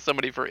wouldn't kill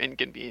somebody for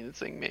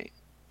inconveniencing me.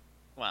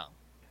 Well,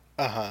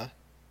 Uh-huh.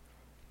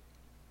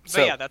 but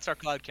So, yeah, that's our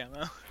cloud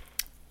camo.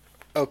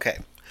 okay.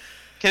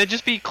 Can it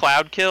just be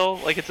cloud kill?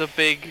 Like it's a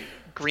big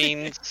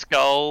green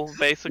skull,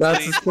 basically.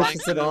 Not suspicious flying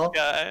at all.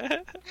 through the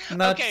sky?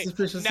 Not Okay,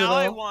 suspicious now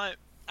at all.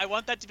 I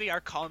want that to be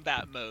our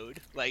combat mode.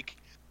 Like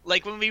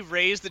when we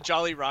raise the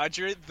Jolly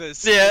Roger, the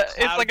Yeah, cloud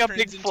it's like a turns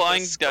big into a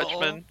flying skull.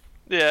 Dutchman.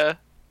 Yeah.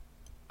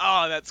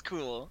 Oh, that's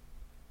cool.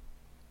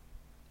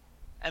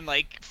 And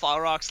like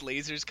Falrock's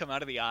lasers come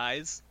out of the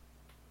eyes.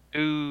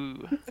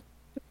 Ooh.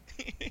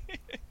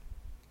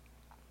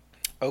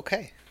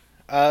 Okay.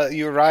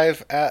 You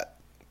arrive at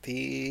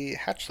the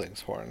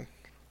hatchling's horn.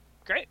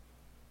 Great.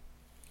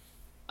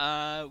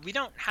 We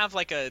don't have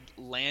like a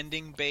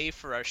landing bay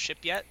for our ship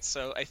yet,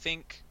 so I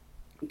think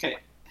Okay,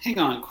 hang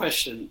on.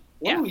 Question: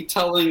 What Yeah. are we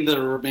telling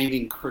the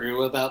remaining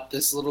crew about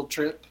this little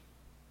trip?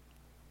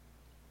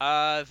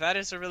 that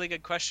is a really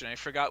good question. I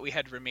forgot we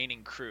had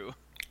remaining crew.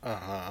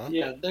 Uh-huh.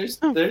 Yeah, there's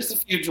a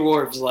few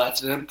dwarves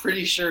left, and I'm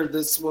pretty sure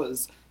this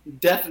was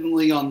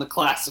definitely on the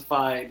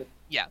classified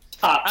Yeah.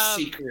 top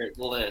secret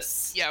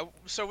list. Yeah,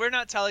 so we're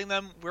not telling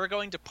them. We're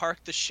going to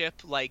park the ship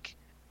like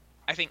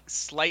I think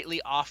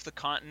slightly off the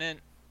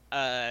continent,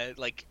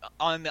 like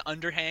on the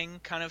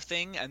underhang kind of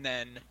thing, and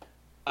then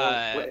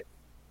Well,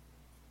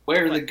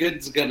 where are the what?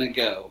 goods gonna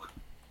go?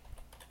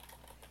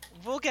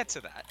 we'll get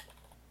to that.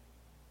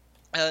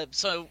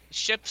 So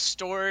ship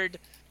stored,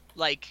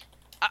 like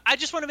I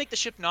just want to make the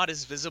ship not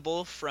as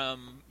visible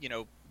from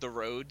the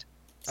road,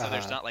 so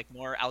there's Uh-huh. not like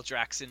more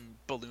Aldraxan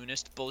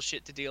balloonist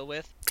bullshit to deal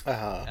with.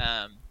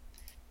 Uh-huh.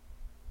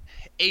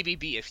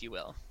 ABB, if you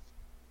will.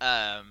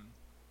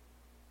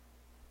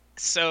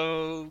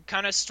 So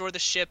kind of store the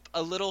ship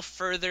a little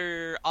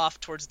further off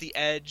towards the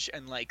edge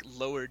and like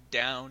lowered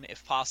down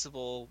if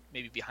possible,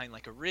 maybe behind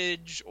like a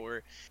ridge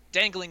or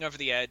dangling over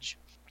the edge,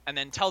 and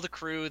then tell the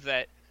crew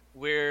that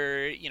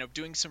we're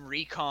doing some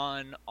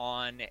recon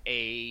on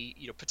a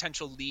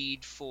potential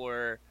lead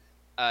for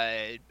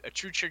a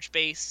True Church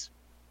base,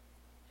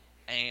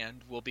 and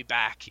we'll be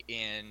back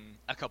in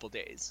a couple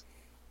days.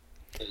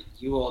 But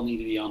you all need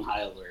to be on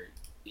high alert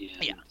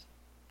and Yeah.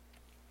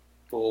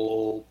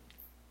 full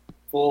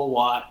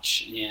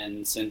watch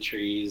and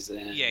sentries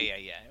and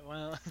Yeah.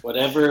 Well,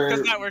 whatever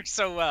because that works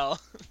so well.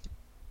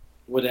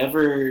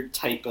 whatever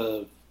type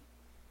of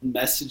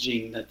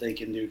messaging that they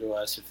can do to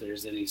us if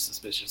there's any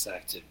suspicious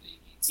activity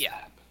needs to Yeah.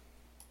 happen.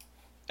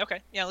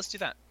 Okay, yeah, let's do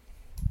that.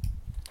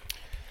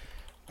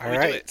 All we do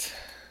right.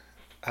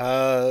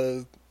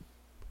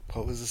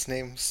 What was his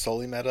name?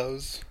 Sully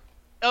Meadows?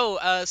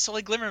 Oh,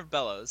 Sully Glimmer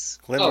Bellows.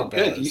 Glimmer Oh,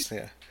 good. Meadows,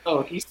 yeah.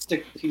 Oh, he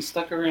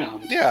stuck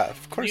around. Yeah,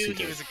 of course Knew he he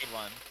did. was a good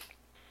one.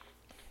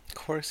 Of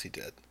course he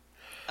did.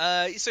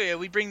 So yeah,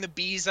 we bring the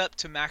bees up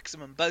to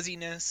maximum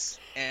buzziness,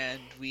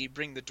 and we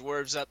bring the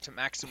dwarves up to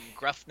maximum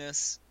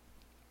gruffness,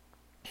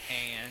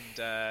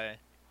 and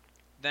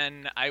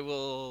then I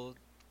will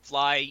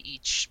fly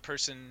each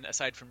person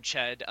aside from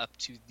Ched up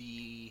to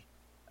the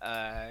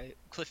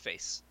cliff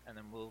face, and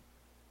then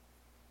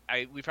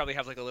we probably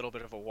have like a little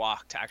bit of a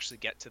walk to actually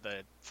get to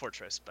the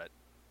fortress, but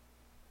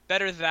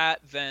better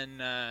that than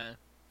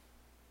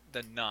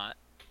not.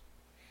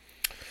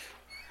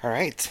 All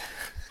right.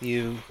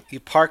 You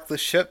park the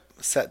ship,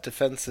 set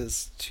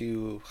defenses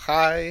to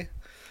high.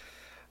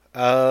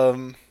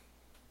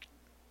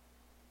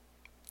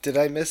 Did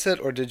I miss it,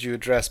 or did you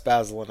address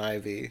Basil and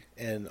Ivy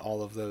in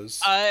all of those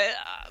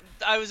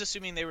I was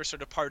assuming they were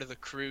sort of part of the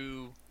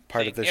crew.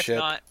 part thing. of the If ship?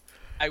 not,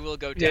 I will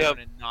go down Yep.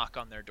 and knock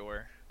on their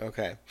door.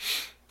 Okay.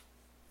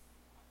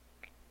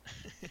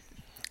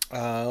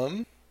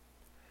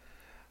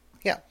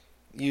 Yeah,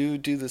 you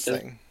do this Yep.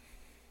 thing.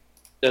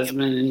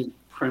 Desmond, any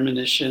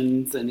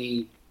premonitions?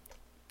 Anything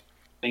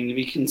to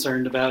be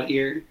concerned about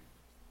here?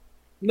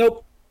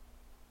 Nope.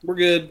 We're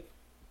good.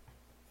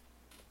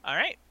 All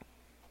right.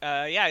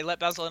 Yeah, I let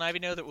Basil and Ivy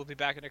know that we'll be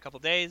back in a couple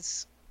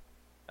days.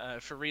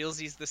 For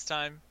realsies this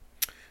time.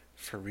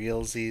 For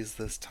realsies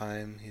this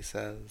time, he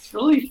says. It's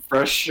really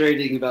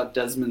frustrating about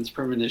Desmond's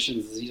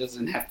premonitions is he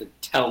doesn't have to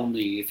tell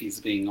me if he's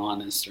being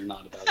honest or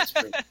not about his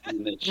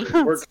premonitions.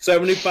 Work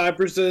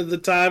 75% of the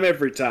time,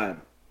 every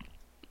time.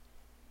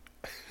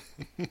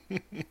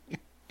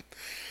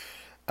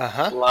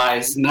 Uh-huh.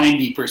 Lies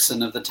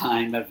 90% of the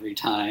time, every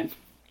time.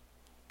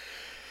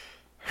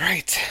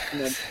 Right.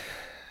 Let's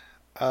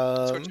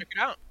go Um, check it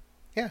out.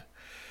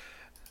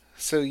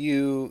 so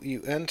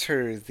you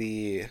enter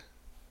the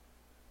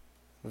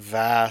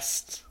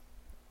vast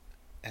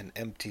and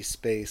empty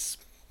space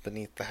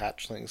beneath the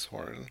hatchling's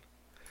horn,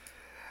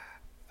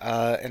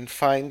 and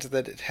find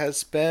that it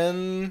has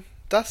been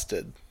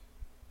dusted.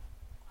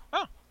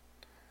 Oh.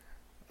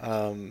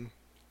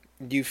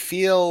 You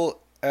feel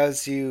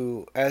as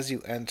you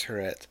enter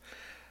it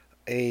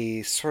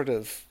a sort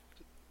of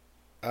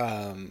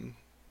um,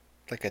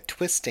 like a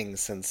twisting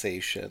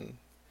sensation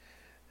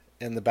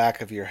in the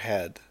back of your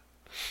head.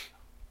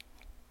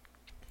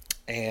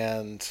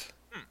 And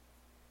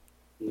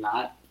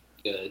Not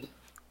good.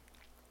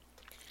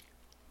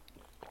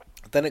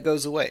 then it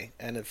goes away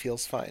and it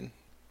feels fine.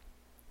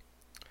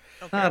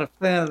 Okay. Not a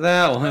fan of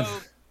that one.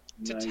 So,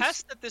 to Nice.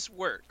 test that this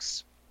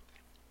works,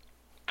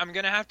 I'm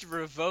gonna have to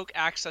revoke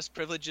access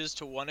privileges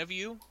to one of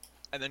you,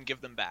 and then give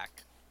them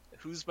back.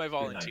 Who's my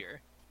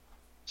volunteer?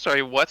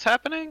 Sorry, what's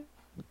happening?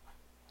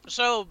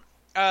 So,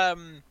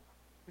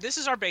 this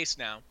is our base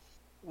now.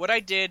 What I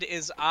did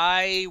is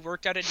I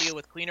worked out a deal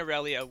with Queen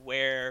Aurelia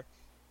where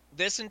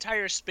this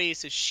entire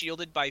space is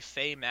shielded by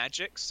Fey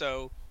magic,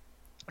 so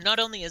not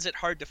only is it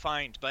hard to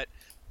find, but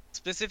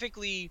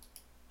specifically,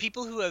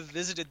 people who have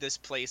visited this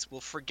place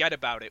will forget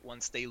about it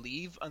once they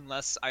leave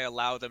unless I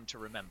allow them to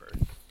remember.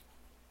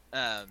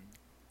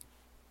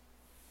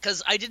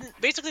 Because I didn't...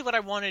 Basically what I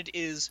wanted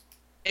is,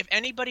 if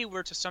anybody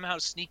were to somehow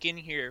sneak in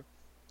here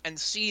and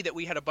see that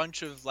we had a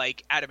bunch of,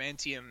 like,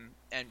 adamantium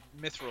and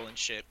mithril and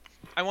shit,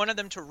 I wanted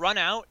them to run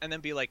out and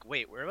then be like,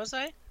 wait, where was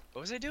I?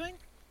 What was I doing?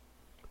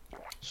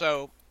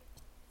 So,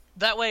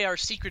 that way our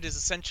secret is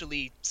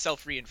essentially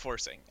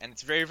self-reinforcing, and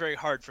it's very, very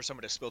hard for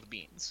someone to spill the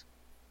beans.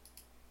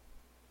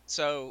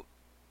 So,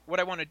 what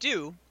I want to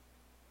do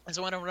is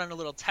I want to run a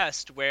little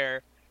test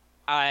where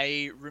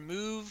I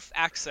remove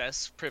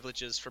access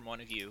privileges from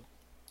one of you,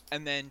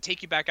 and then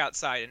take you back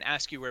outside and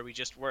ask you where we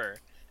just were.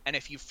 And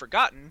if you've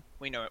forgotten,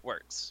 we know it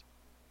works.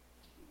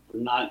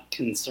 We're not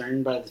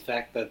concerned by the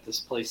fact that this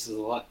place is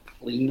a lot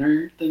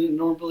cleaner than it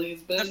normally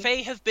has been. The Fae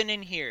have been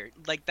in here.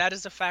 Like, that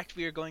is a fact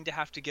we are going to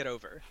have to get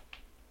over.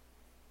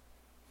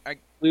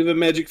 We have a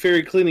magic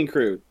fairy cleaning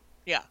crew.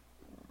 Yeah.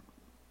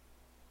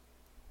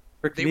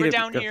 For They were comedic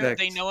down here, effect.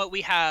 they know what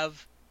we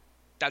have.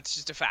 That's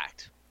just a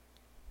fact.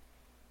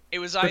 It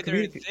was For either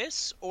comedic-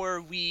 this,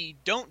 or we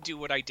don't do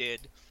what I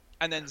did,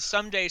 and then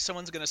someday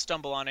someone's going to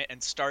stumble on it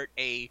and start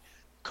a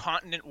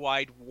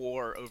continent-wide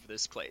war over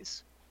this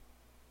place.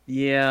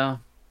 Yeah.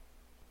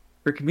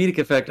 For comedic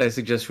effect, I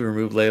suggest we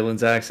remove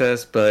Leolin's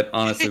access, but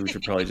honestly, we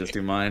should probably just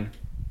do mine.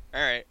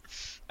 Alright.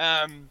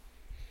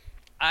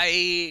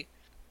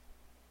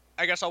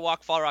 I guess I'll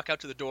walk Falrock out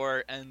to the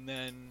door, and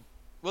then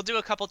we'll do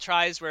a couple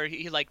tries where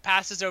he like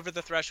passes over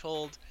the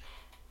threshold.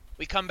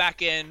 We come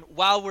back in.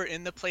 While we're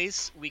in the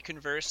place, we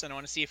converse, and I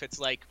want to see if it's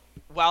like,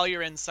 while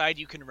you're inside,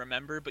 you can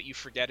remember, but you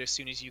forget as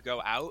soon as you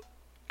go out.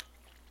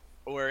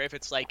 Or if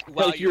it's like,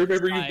 while Like you you're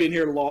remember, inside... you've been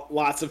here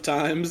lots of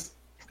times.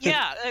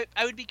 Yeah,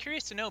 I would be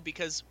curious to know,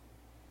 because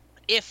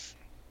if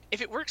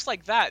it works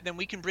like that, then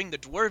we can bring the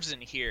dwarves in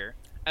here,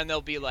 and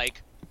they'll be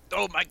like,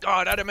 oh my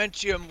god,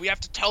 adamantium, we have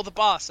to tell the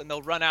boss, and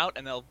they'll run out,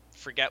 and they'll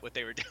forget what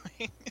they were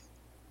doing.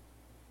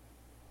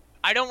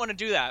 I don't want to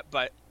do that,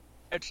 but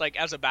it's like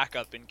as a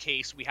backup in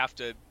case we have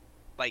to,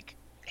 like,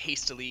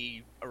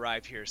 hastily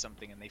arrive here or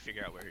something, and they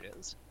figure out where it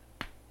is.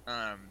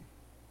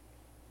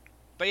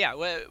 But yeah,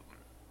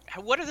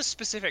 what are the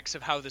specifics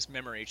of how this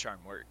memory charm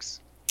works?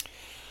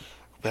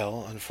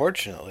 Well,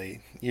 unfortunately,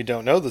 you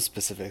don't know the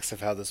specifics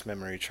of how this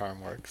memory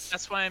charm works.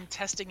 That's why I'm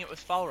testing it with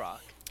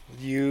Falrock.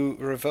 You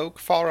revoke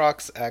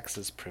Falrock's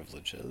access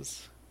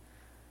privileges.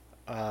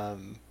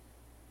 And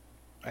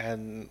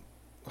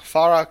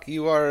Falrock,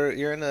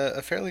 you're in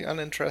a fairly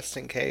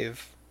uninteresting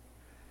cave.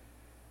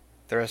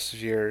 The rest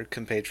of your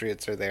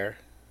compatriots are there.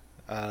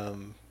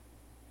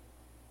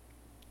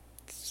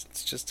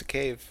 It's just a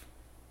cave.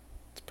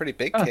 It's a pretty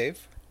big Huh.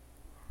 cave.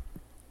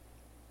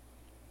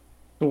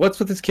 But what's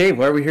with this cave?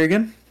 Why are we here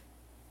again?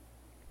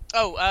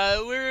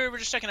 Oh, we're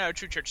just checking out a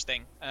True Church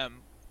thing.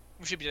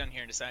 We should be done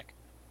here in a sec.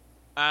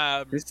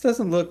 This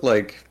doesn't look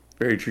like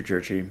very true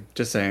churchy.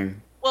 Just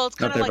saying. Well, it's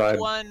kind Not of their like vibe.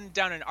 the one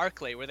down in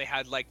Arklay where they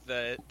had like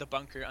the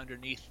bunker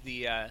underneath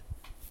the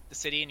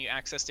city, and you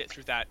accessed it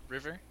through that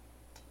river.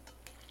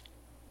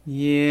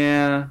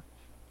 Yeah.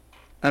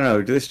 I don't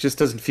know. This just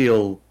doesn't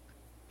feel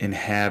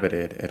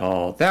inhabited at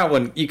all. That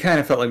one, you kind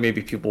of felt like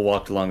maybe people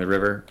walked along the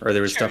river, or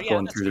there was Sure, stuff yeah,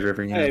 going that's through the fair.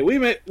 river. You know? Hey,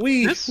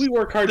 we This-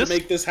 work hard this- to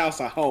make this house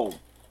a home.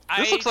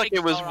 This looks like take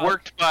it was Falrock-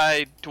 worked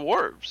by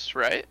dwarves,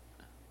 right?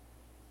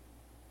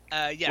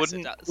 Yes,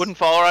 wouldn't it does. wouldn't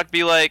Falrock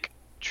be like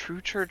True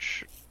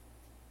Church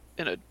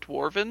in a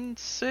dwarven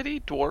city,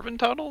 dwarven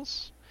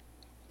tunnels?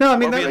 No, I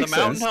mean or that be in the makes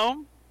mountain sense.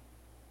 home?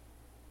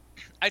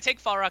 I take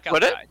Falrock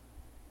Would it? outside.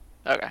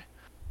 Okay.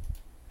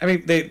 I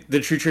mean, the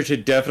True Church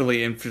had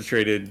definitely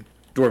infiltrated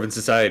dwarven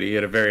society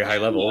at a very high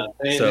level.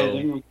 Yeah, so,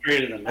 they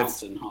created a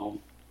that's- mountain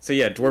home. so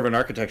yeah, dwarven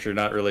architecture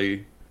not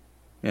really.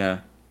 Yeah.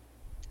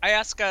 I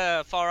ask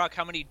Falrock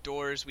how many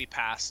doors we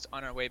passed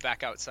on our way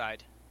back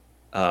outside.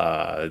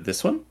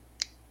 This one.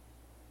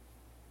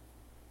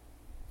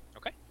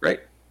 Okay. Right.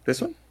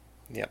 This one.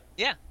 Yep.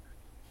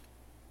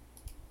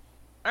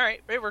 All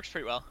right, it works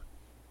pretty well.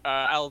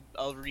 I'll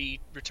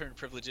return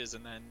privileges,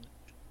 and then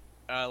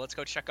let's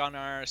go check on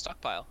our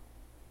stockpile.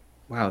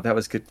 Wow, that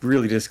was good.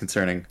 Really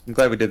disconcerting. I'm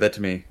glad we did that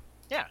to me.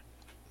 Yeah.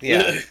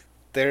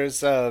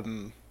 There's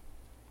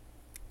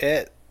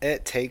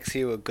it takes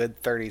you a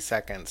good 30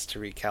 seconds to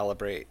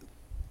recalibrate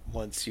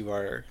once you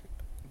are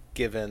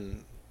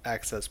given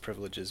access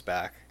privileges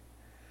back,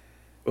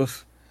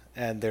 Oof.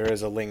 and there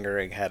is a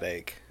lingering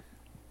headache.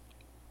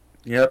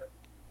 Yep.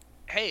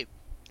 Hey,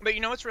 but you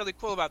know what's really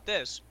cool about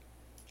this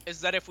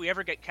is that if we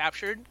ever get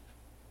captured,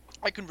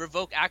 I can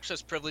revoke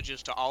access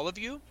privileges to all of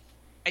you,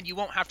 and you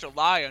won't have to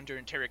lie under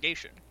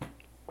interrogation.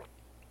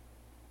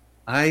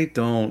 I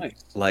don't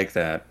Nice. like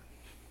that.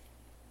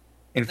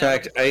 In No.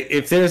 fact,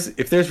 if there's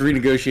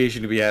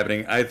renegotiation to be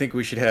happening, I think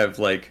we should have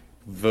like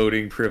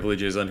voting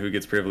privileges on who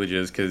gets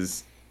privileges.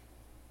 Because,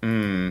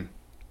 yeah,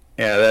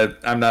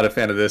 I'm not a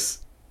fan of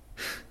this.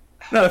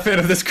 Not a fan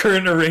of this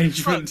current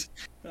arrangement.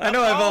 I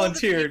know I Of all the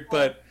volunteered, people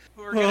but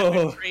who are going to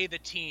Oh. betray the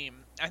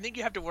team, I think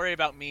you have to worry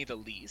about me the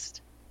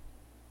least.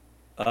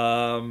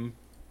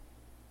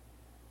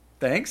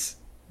 thanks.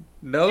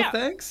 No, Yeah.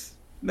 thanks.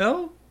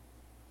 No.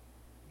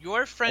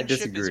 Your friendship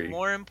is disagree.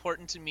 more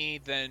important to me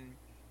than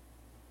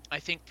I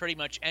think pretty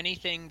much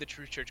anything the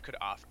True Church could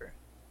offer.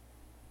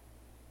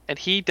 And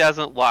he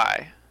doesn't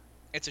lie.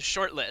 It's a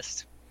short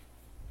list.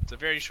 It's a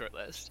very short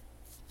list.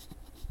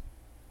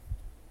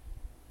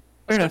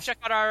 Fair Let's go enough. check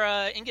out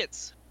our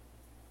ingots.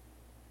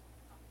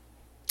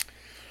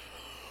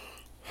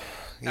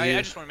 Yeah, I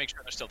just want to make sure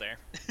they're still there.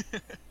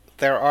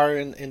 there are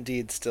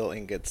indeed still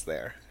ingots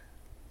there.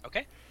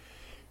 Okay.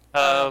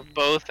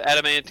 Both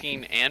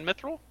adamantine and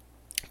mithril?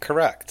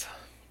 Correct.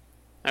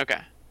 Okay.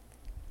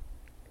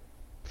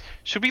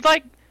 Should we,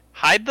 like,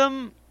 hide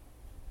them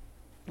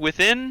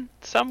within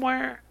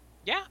somewhere?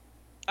 Yeah.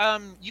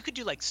 You could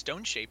do like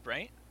stone shape,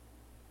 right?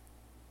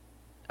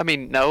 I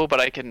mean, no,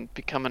 but I can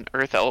become an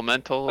earth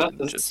elemental About and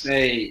to just...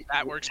 say,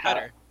 That works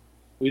better.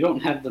 we don't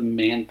have the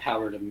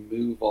manpower to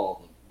move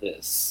all of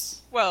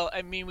this. Well,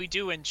 I mean, we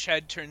do when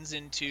Ched turns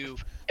into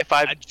If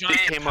I a giant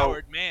became a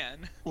powered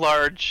man.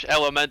 large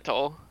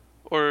elemental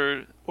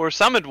or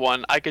summoned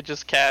one, I could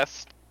just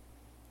cast...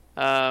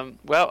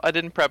 well, I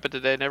didn't prep it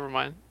today, never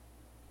mind.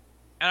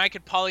 And I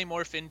could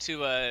polymorph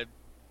into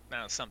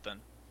something.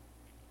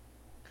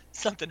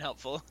 Something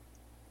helpful.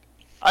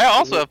 I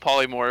also have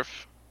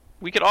polymorph.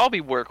 We could all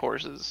be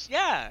workhorses.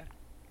 Yeah.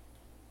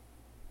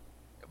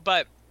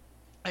 But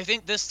I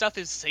think this stuff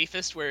is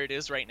safest where it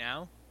is right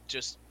now.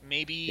 Just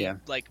maybe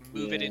like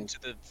move it Yeah. into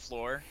the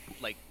floor,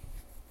 like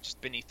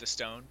just beneath the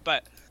stone.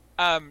 But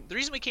the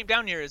reason we came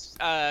down here is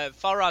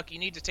Falrock, you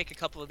need to take a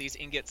couple of these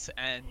ingots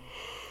and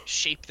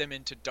shape them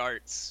into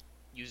darts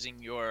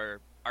using your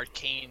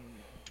arcane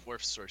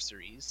dwarf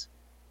sorceries.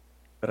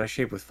 But I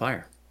shape with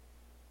fire.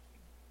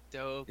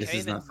 Okay, This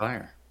is then not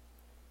fire.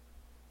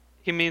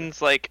 He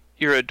means, like,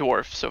 you're a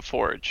dwarf, so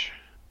forge.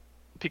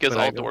 Because But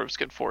I all don't- dwarves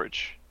can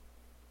forge.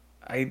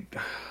 Okay.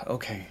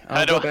 I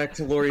I'll go don't- back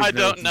to Lori's I notes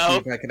don't and know. see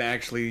if I can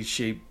actually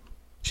shape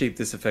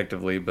this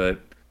effectively.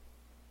 But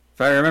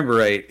if I remember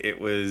right, it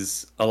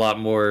was a lot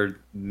more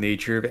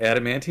nature of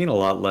adamantine, a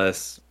lot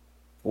less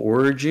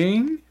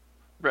forging.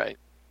 Right.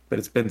 But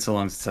it's been so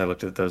long since I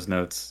looked at those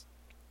notes.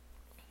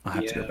 I'll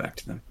have to go Yeah. back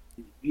to them.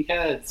 We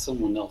had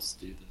someone else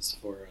do this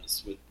for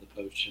us with the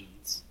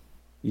potions.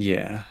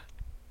 Yeah.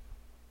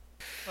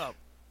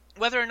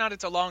 whether or not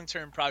it's a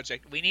long-term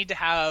project, we need to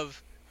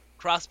have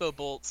crossbow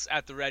bolts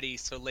at the ready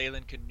so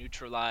Leolin can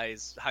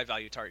neutralize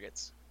high-value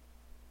targets.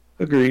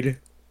 Agreed.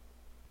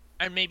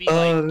 And maybe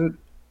like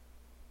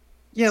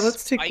Yeah,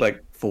 let's take spike-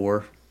 like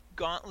 4.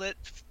 gauntlet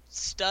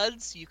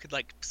studs. You could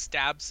like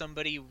stab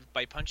somebody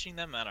by punching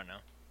them. I don't know.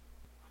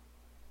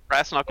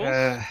 Brass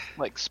knuckles?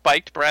 Like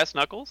spiked brass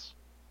knuckles?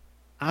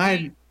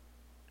 I'd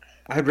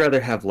rather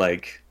have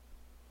like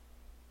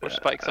Or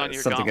spikes on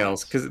your something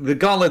else gauntlets? because the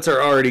gauntlets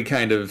are already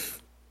kind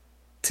of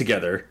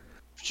together.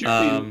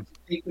 I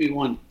think we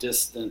want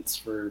distance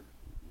for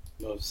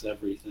most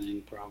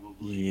everything,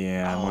 probably.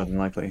 Yeah, Oh. more than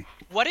likely.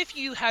 What if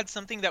you had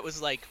something that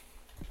was like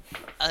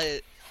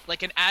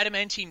an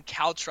adamantine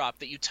caltrop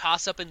that you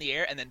toss up in the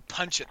air and then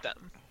punch at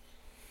them?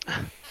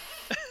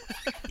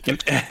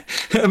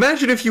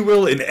 Imagine, if you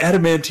will, an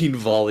adamantine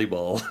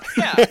volleyball.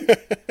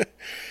 Yeah,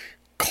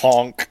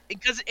 Conk.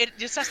 because it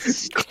just has to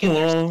stick in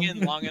their Clong.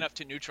 skin long enough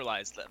to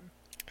neutralize them.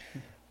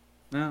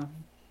 No.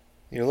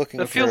 You're looking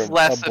That for feels a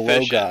less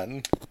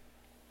blowgun.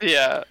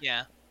 Yeah.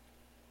 Yeah.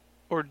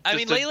 Or just I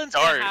mean, a Leyland's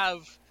dart.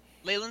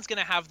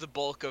 gonna have the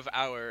bulk of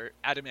our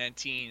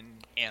adamantine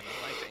ammo,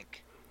 I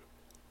think.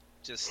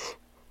 Just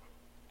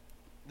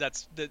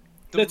that's the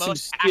That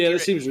most seems- yeah, that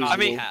accurate seems shot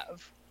we reasonable.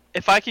 have.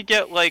 If I could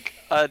get like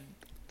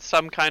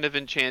some kind of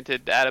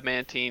enchanted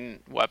adamantine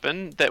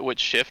weapon that would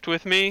shift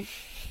with me,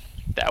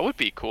 that would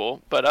be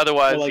cool. But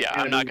otherwise, Or, like, yeah,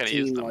 I'm not gonna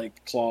use adamantine, them.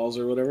 like claws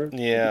or whatever.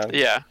 Yeah.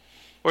 Yeah,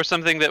 or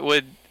something that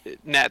would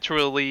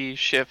naturally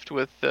shift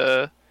with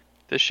the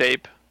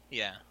shape.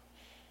 Yeah.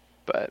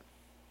 But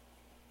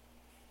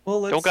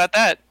Well, don't got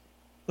that.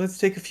 let's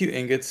take a few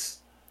ingots.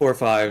 4 or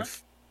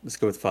 5. Let's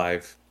go with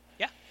 5.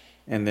 Yeah.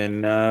 And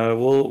then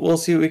we'll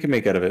see what we can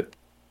make out of it.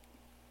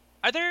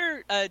 Are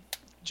there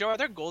Joe? Are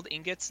there gold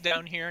ingots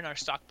down here in our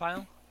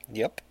stockpile?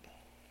 Yep.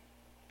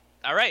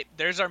 All right,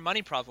 there's our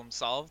money problem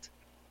solved.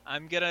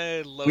 I'm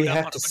gonna load We up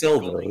have on to a bunch sell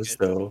of gold those, ingots.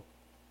 though.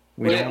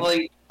 We Wait, don't-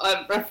 like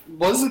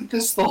Wasn't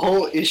this the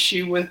whole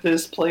issue with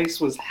this place?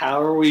 Was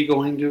how are we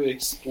going to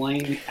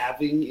explain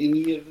having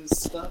any of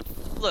this stuff?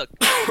 Look,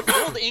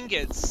 gold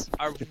ingots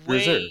are way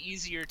reserve.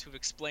 easier to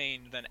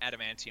explain than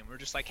adamantium. We're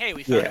just like, hey,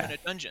 we found Yeah. him in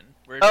a dungeon.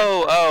 We're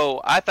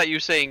Oh, I thought you were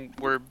saying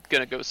we're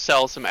gonna go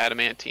sell some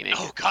adamantine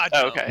ingots. Oh God,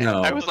 no. Okay.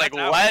 No. I was like,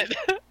 That's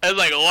what? I was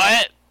like,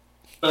 what?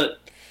 But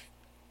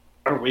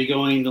are we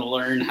going to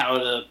learn how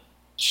to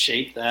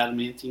shape the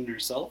adamantine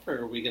ourselves, or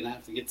are we going to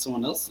have to get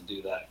someone else to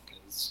do that?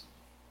 'Cause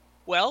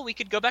Well, we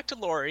could go back to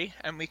Lori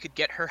and we could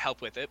get her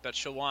help with it, but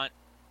she'll want,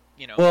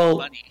 Well,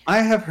 money. I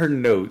have her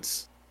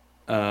notes.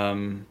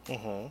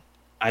 Mm-hmm.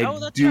 I Oh,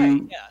 that's do.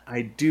 right, yeah.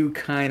 I do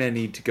kind of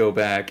need to go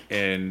back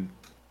and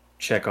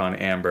check on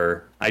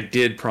Amber. I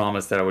did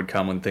promise that I would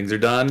come when things are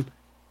done,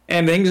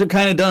 and things are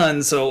kind of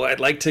done. So I'd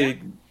like to.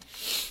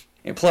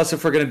 And plus,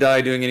 if we're gonna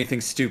die doing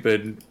anything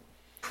stupid,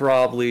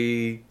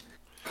 probably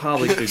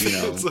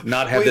should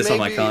not have We this may on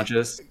my be-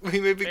 conscience.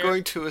 We may be Fair.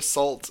 going to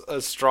assault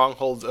a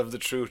stronghold of the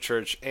true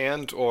church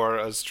and/or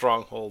a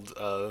stronghold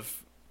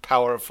of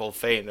powerful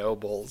Fey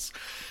nobles.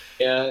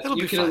 yeah, It'll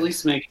you be could fine. at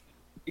least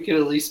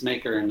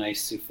make her a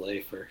nice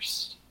souffle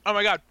first. Oh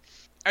my God,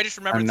 I just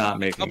remembered I'm not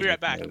something. making. I'll be right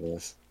back. anything of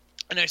this.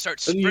 And I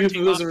start And sprinting off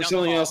euphemism down for the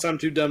something hall. else I'm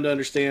too dumb to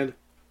understand.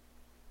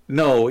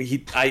 No,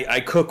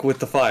 I cook with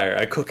the fire.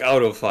 I cook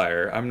out of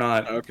fire. I'm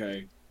not.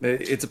 Okay.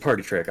 It's a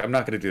party trick. I'm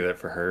not going to do that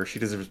for her. She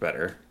deserves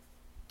better.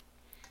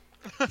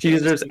 She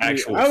deserves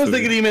actual I was food.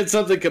 thinking he meant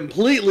something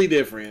completely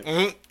different.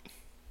 Mhm.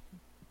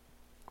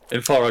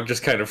 And Falrog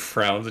just kind of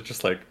frowns. It's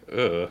just like,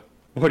 ugh.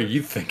 What are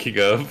you thinking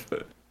of?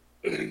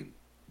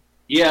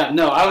 Yeah,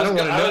 no, I don't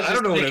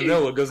want to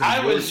know what goes into I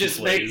your was just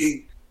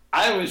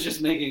souffles.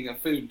 making a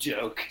food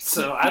joke,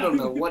 so I don't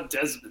know what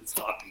Desmond's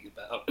talking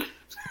about.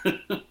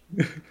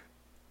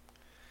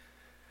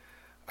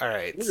 All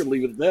right. We're gonna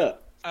leave it at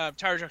that.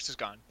 Tarajux is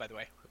gone, by the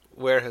way.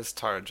 Where has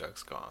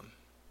Tarajux gone?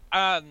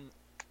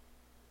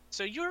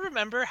 So you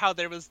remember how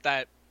there was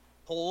that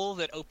hole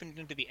that opened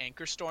into the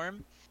anchor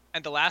storm,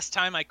 and the last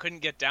time I couldn't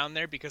get down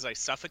there because I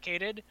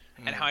suffocated,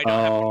 and how I don't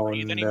have to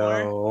breathe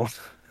anymore? no.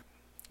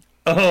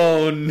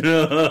 Oh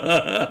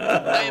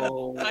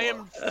no. I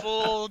am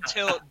full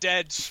tilt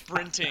dead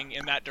sprinting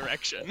in that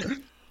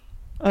direction.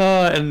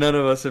 And none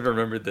of us have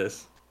remembered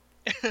this.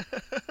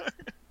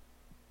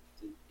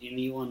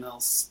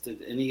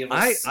 Did any of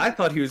us? I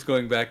thought he was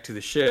going back to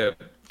the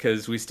ship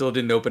because we still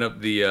didn't open up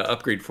the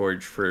upgrade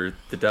forge for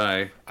the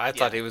die. I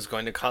thought he was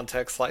going to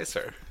contact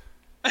Slicer.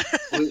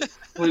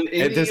 When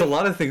And there's a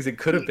lot of things it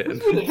could have We been.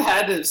 would have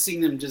had to have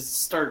seen him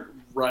just start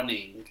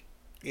running.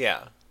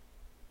 Yeah.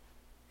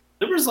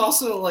 There was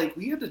also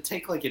we had to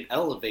take an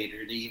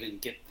elevator to even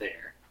get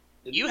there.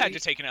 Didn't You we? had to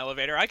take an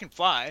elevator. I can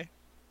fly.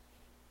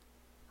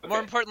 More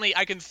Okay. importantly,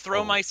 I can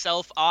throw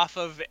myself off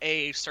of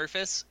a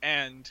surface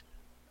and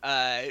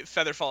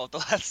feather fall at the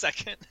last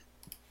second.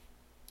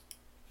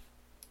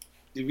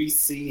 Did we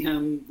see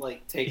him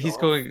take He's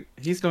off?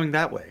 going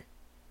that way.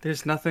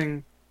 There's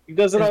nothing. He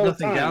does it There's all the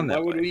nothing time. down Why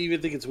that would way. we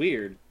even think it's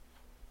weird?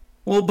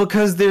 Well,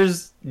 because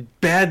there's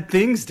bad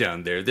things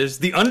down there. There's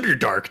the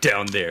Underdark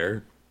down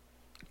there.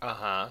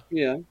 Uh-huh.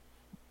 Yeah.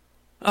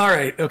 All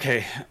right.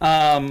 Okay.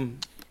 I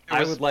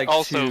was would like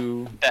also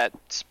to. that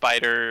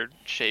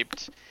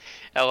spider-shaped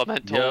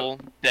elemental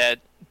that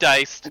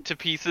diced to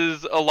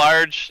pieces a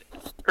large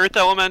earth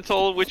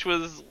elemental, which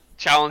was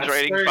challenge That's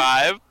rating very-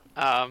 5.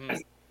 I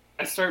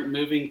start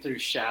moving through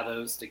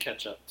shadows to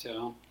catch up to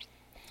him.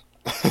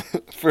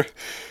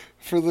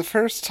 For the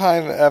first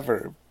time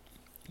ever,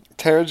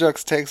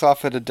 Terrajux takes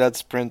off at a dead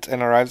sprint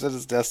and arrives at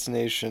his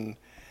destination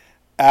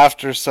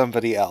after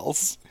somebody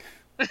else.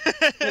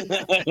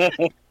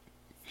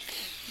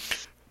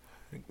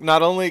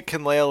 Not only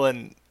can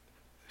Leolin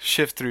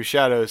shift through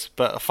shadows,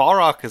 but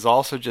Falrock is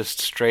also just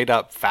straight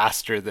up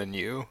faster than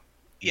you.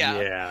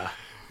 Yeah.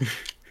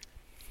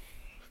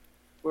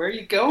 Where are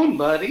you going,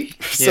 buddy?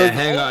 So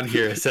Hang on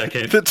here a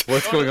second. The-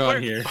 What's going on we're,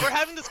 here? We're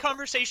having this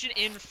conversation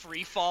in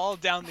free fall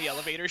down the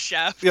elevator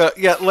shaft. Yeah, would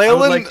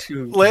Leolin, like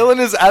to- Leolin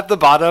is at the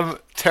bottom,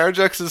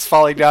 Terrajux is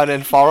falling down,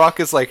 and Falrock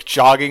is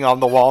jogging on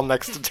the wall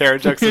next to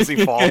Terrajux as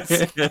he falls.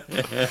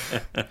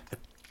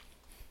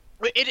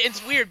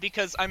 It's weird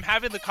because I'm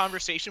having the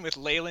conversation with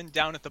Leylin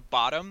down at the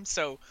bottom,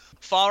 so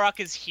Falrock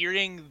is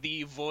hearing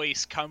the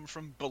voice come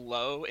from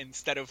below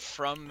instead of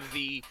from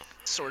the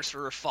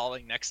sorcerer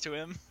falling next to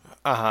him.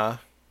 Uh-huh.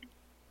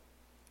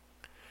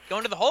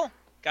 Going to the hole.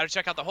 Gotta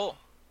check out the hole.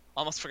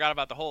 Almost forgot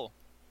about the hole.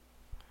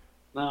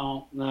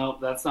 No,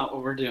 that's not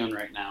what we're doing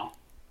right now.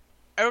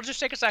 It'll just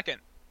take a second.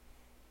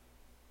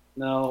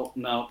 No,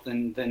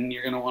 then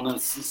you're gonna want to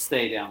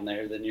stay down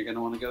there. Then you're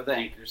gonna want to go to the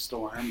Anchor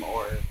Storm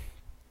or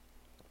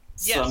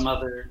Yes. some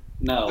other.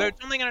 No, But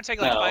it's only gonna take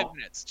No. 5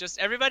 minutes. Just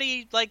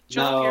everybody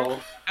chill up here. no,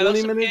 I love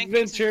 20 some minute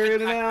pancakes and adventure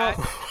in and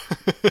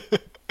backpack.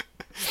 out.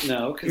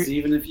 no. Because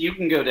even if you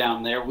can go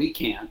down there, we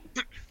can't.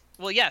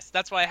 Well, yes,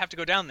 that's why I have to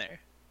go down there.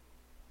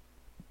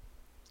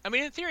 I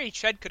mean, in theory,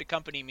 Ched could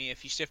accompany me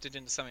if he shifted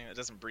into something that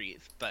doesn't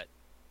breathe, but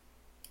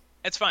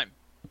it's fine.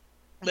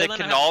 They Leylin,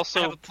 can I have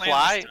also a plan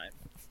fly. this time.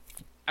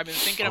 I've been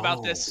thinking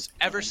about this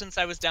ever since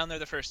I was down there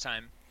the first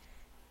time.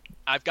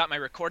 I've got my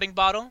recording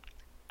bottle.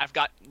 I've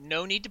got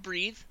no need to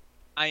breathe.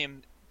 I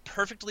am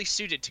perfectly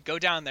suited to go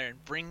down there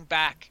and bring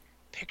back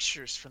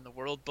pictures from the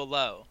world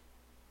below.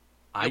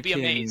 You'll be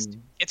amazed.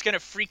 It's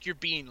gonna freak your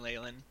bean,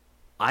 Leolin.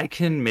 I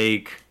can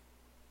make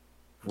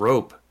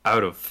rope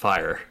out of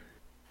fire.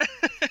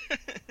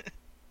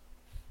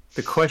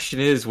 The question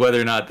is whether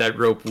or not that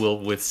rope will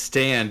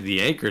withstand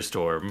the anchor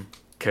storm,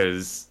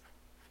 because...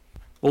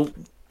 Well,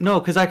 no,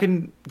 because I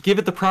can give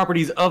it the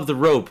properties of the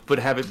rope, but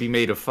have it be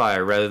made of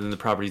fire, rather than the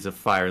properties of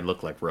fire and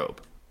look like rope.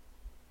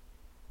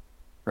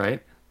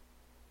 Right?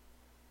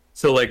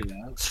 So, like,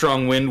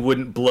 strong wind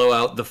wouldn't blow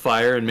out the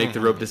fire and make the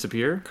rope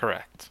disappear?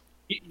 Correct.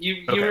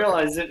 You Okay.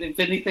 realize that if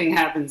anything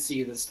happens to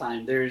you this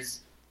time, there's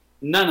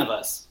none of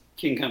us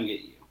can come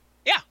get you.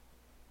 Yeah.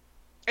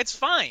 It's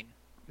fine.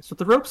 That's what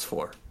the rope's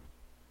for.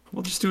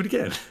 We'll just do it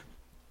again.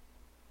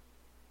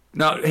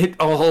 No,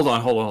 hold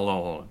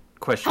on.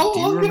 Question. How Do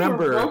you long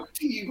remember... of a rope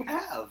do you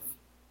have?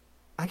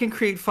 I can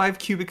create 5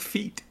 cubic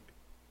feet.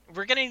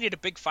 We're gonna need a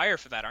big fire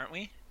for that, aren't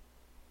we?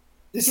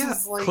 This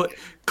is like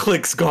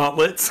Clicks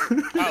gauntlets.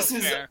 this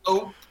is fair.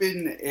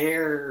 open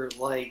air,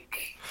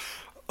 like.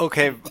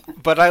 Okay,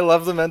 but I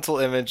love the mental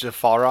image of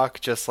Falrock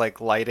just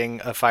like lighting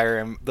a fire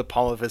in the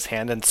palm of his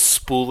hand and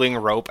spooling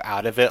rope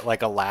out of it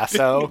like a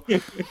lasso.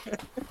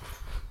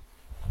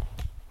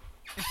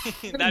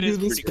 That is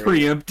do this pretty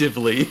cool.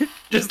 preemptively.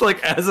 Just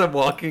like as I'm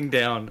walking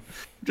down.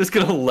 I'm just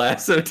gonna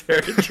lasso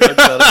Terrence out of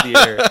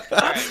the air.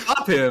 Not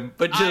stop him,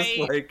 but just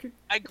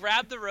I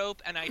grab the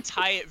rope and I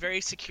tie it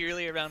very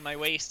securely around my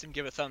waist and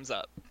give a thumbs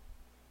up.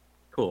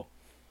 Cool.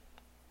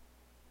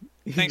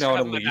 He's Thanks now for on a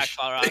having my back, leash.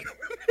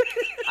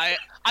 Falrock.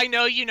 I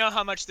know you know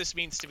how much this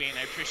means to me, and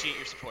I appreciate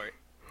your support.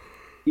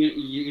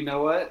 You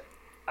know what?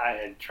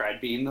 I tried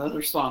being the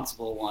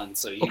responsible one,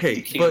 so you, Okay,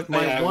 you can't but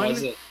say my I one-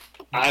 wasn't.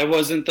 I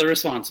wasn't the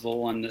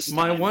responsible one this time.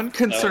 My one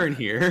concern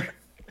here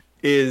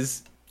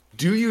is,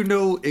 do you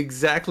know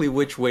exactly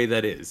which way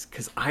that is?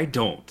 Because I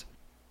don't.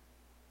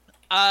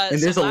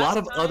 And there's a lot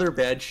of other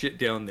bad shit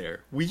down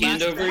there. We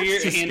Hand used over that your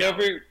to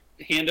scout.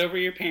 hand over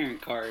your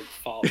parent card,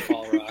 Fall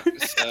Rock.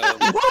 So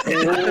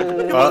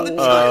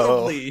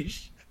Uh-oh.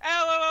 Leash.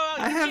 Oh,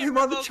 I you have can't him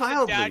on the revoke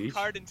child dad leash.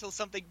 card until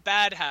something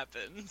bad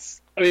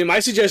happens. I mean,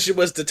 my suggestion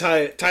was to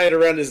tie it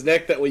around his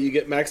neck. That way, you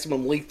get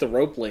maximum length of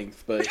rope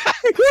length. But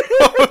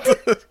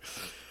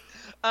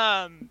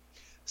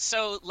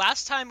So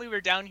last time we were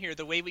down here,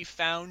 the way we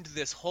found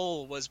this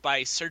hole was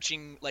by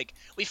searching, like,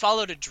 we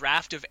followed a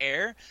draft of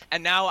air,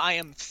 and now I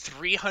am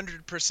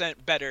 300%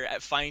 better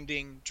at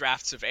finding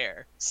drafts of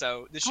air.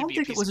 So this I should don't be a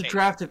think piece it was of a cake.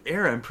 draft of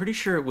air. I'm pretty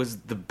sure it was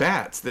the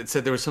bats that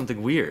said there was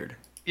something weird.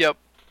 Yep.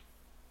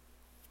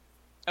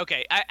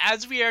 Okay,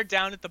 as we are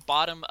down at the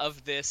bottom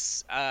of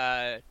this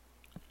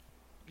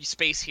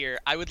space here,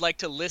 I would like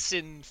to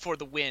listen for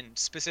the wind,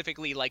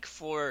 specifically like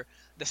for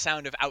the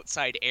sound of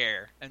outside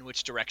air and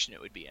which direction it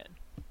would be in.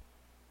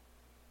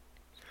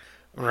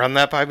 Run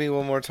that by me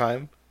one more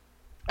time.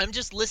 I'm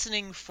just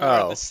listening for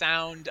Oh. the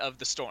sound of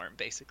the storm,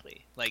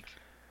 basically. Like,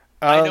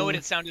 I know what Um,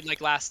 it sounded like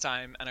last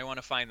time, and I want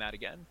to find that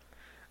again.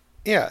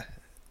 Yeah,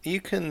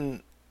 you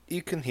can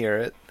hear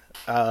it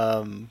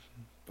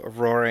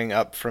roaring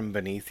up from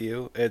beneath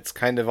you. It's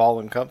kind of all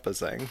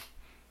encompassing.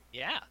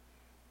 Yeah.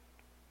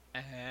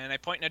 And I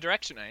point in a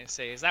direction, and I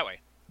say, is that way.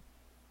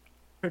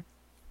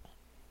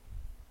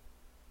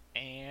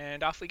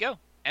 And off we go.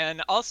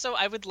 And also,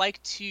 I would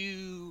like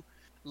to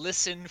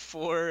listen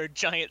for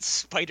giant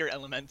spider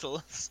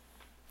elementals.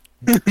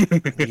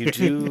 You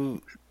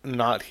do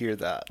not hear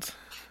that.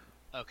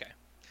 Okay.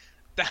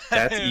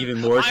 That's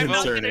even more I'm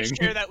not going concerning. to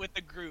share that with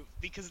the group,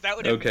 because that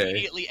would Okay.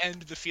 immediately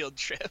end the field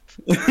trip.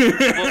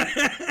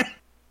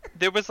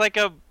 There was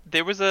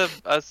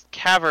a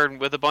cavern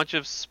with a bunch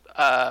of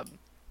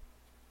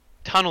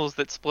tunnels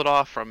that split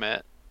off from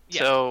it. Yeah.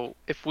 So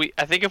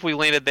I think if we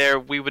landed there,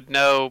 we would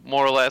know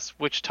more or less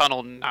which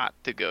tunnel not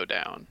to go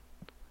down.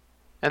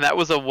 And that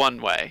was a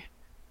one-way.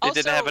 It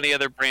didn't have Also- any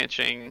other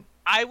branching.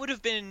 I would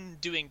have been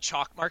doing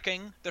chalk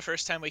marking the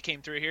first time we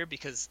came through here,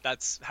 because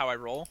that's how I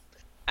roll.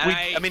 And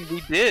I mean,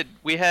 we did.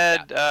 We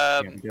had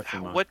definitely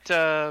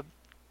not.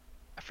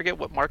 I forget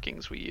what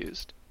markings we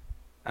used.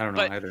 I don't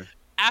know But- either.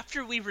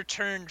 after we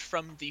returned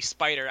from the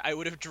spider, I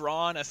would have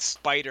drawn a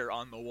spider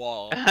on the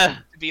wall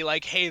to be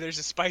like, hey, there's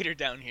a spider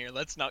down here.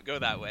 Let's not go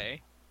that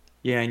way.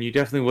 Yeah, and you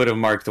definitely would have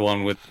marked the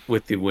one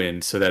with the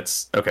wind, so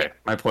that's... Okay,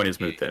 my point is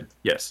moot then.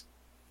 Yes.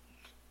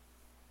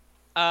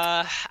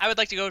 I would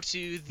like to go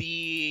to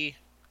the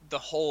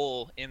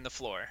hole in the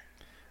floor,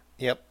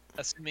 Yep.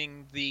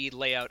 assuming the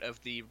layout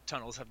of the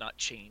tunnels have not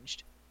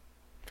changed.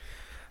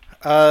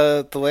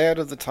 The layout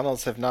of the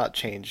tunnels have not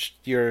changed.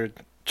 Your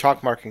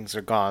chalk markings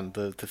are gone.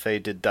 The Fae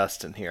did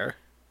dust in here.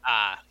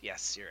 Ah,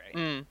 yes, you're right.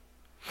 Mm.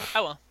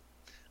 Oh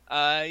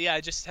well. Yeah,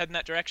 I just head in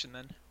that direction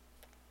then.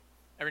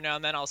 Every now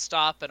and then I'll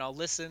stop and I'll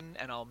listen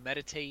and I'll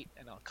meditate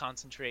and I'll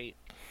concentrate.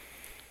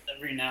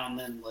 every now and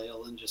then,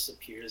 Leolin just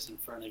appears in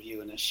front of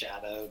you in a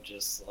shadow,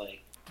 just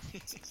like,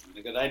 this isn't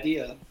a good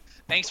idea.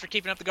 Thanks for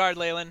keeping up the guard,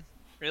 Leylin.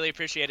 Really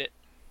appreciate it.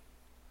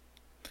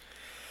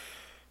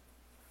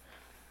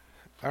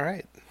 All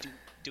right.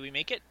 Do we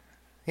make it?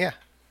 Yeah.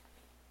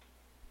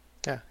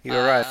 Yeah. You Uh,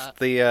 arrive.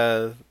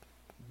 The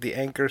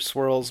anchor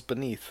swirls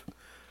beneath.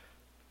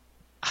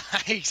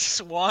 I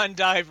swan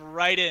dive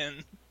right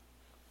in,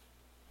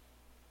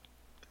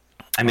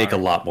 I make a Alright.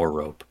 lot more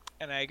rope.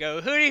 and I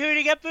go hooty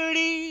hooty get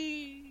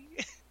booty.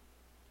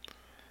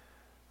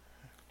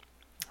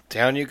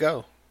 Down you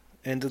go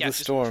into Yeah, the just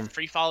storm.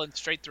 free falling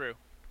straight through.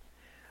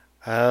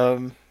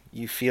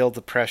 You feel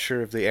the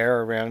pressure of the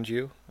air around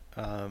you.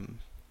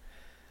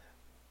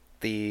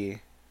 The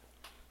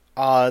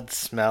odd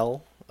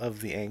smell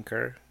of the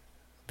anchor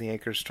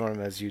storm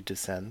as you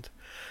descend.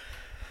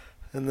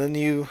 And then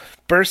you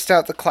burst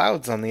out the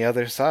clouds on the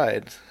other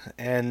side.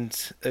 And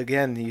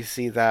again, you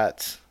see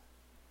that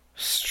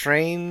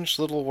strange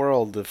little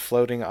world of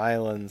floating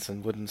islands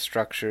and wooden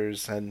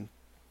structures and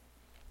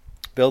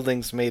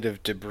buildings made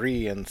of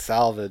debris and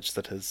salvage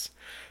that has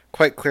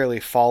quite clearly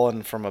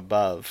fallen from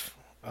above.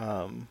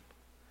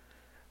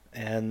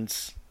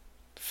 And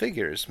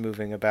figures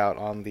moving about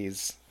on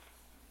these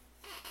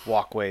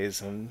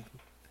walkways and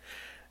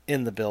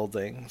in the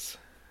buildings.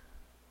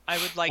 I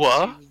would like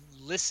What? to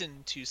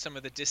listen to some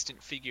of the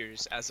distant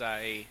figures as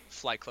I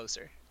fly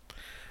closer.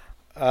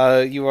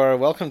 You are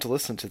welcome to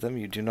listen to them.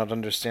 You do not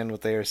understand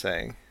what they are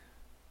saying.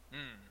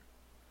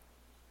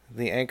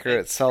 The anchor And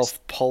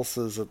itself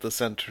pulses at the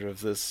center of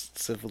this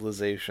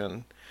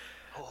civilization.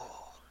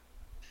 Oh.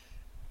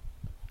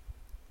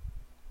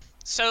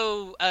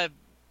 So,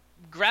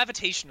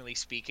 gravitationally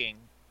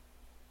speaking,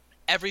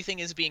 everything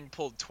is being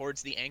pulled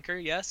towards the anchor,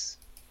 yes?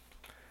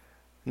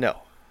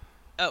 No.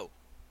 Oh.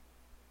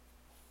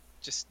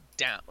 Just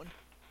down.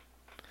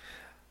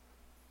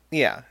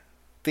 Yeah.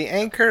 The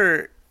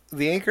anchor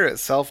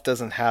itself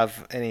doesn't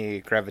have any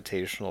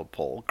gravitational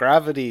pull.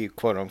 Gravity,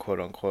 quote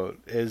unquote,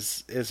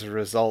 is a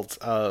result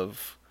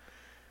of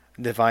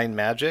divine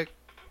magic.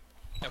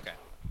 Okay.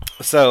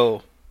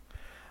 So,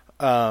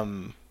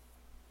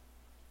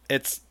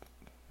 it's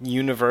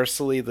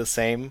universally the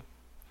same,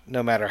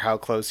 no matter how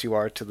close you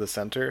are to the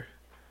center.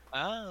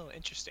 Oh,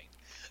 interesting.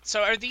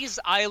 So are these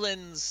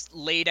islands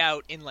laid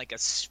out in like a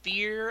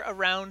sphere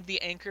around the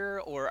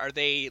anchor, or are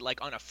they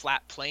like on a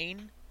flat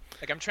plane?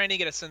 Like, I'm trying to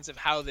get a sense of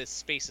how this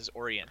space is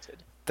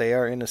oriented. They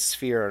are in a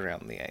sphere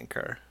around the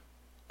anchor.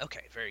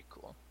 Okay, very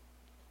cool.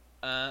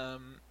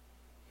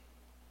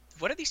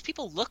 What do these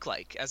people look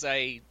like as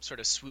I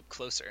sort of swoop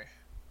closer?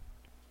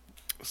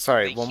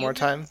 Sorry, Are they one more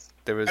time. humans?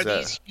 There was Are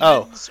these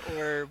oh, humans,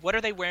 or what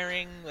are they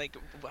wearing? Like,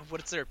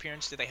 what's their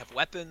appearance? Do they have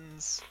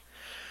weapons?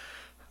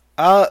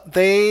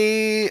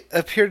 they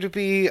appear to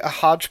be a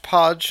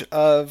hodgepodge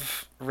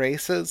of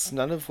races,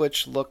 none of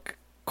which look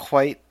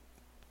quite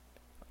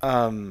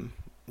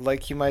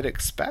like you might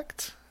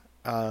expect.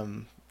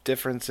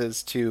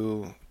 Differences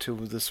to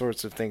the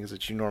sorts of things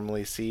that you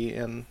normally see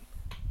in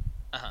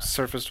Uh-huh.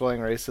 surface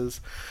dwelling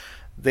races.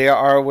 They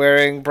are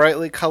wearing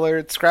brightly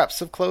colored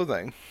scraps of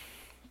clothing.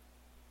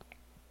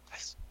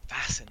 That's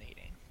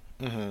fascinating.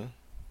 Mm-hmm.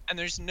 And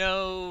there's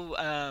no,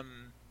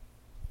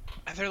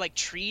 are there like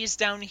trees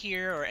down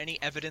here or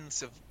any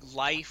evidence of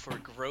life or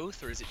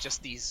growth, or is it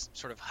just these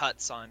sort of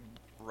huts on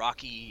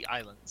rocky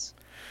islands?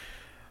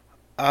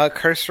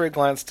 Cursory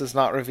glance does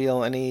not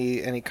reveal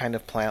any kind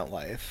of plant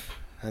life.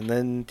 And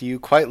then you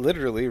quite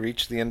literally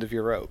reach the end of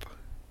your rope.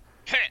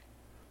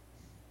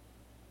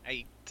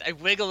 I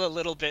wiggle a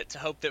little bit to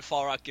hope that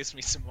Fall Rock gives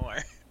me some more.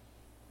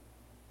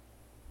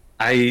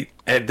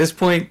 At this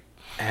point,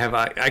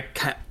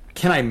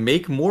 can I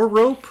make more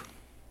rope?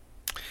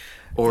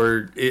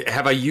 Or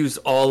have I used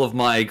all of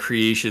my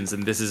creations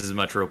and this is as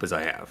much rope as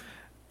I have?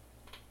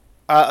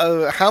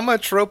 How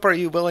much rope are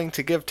you willing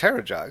to give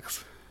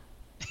Terrajox?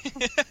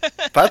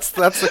 That's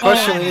the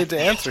question we need to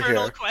answer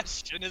Eternal here.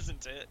 question,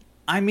 isn't it?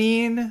 I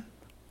mean,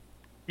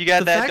 You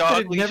got the that fact dog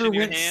that it leash never in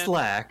your went hand?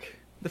 slack.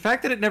 The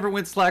fact that it never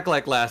went slack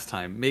like last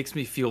time makes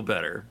me feel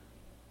better.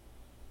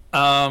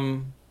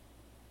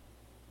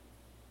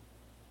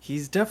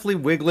 He's definitely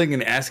wiggling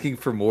and asking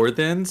for more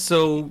then,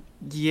 so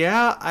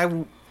yeah,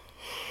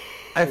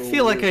 I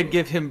feel like I'd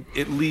give him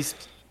at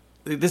least,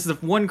 this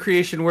is one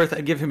creation worth,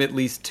 I'd give him at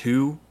least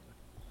two,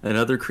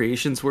 another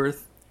creation's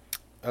worth.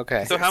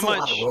 Okay. So how It's a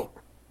lot of much? rope.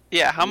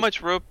 Yeah, how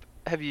much rope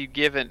have you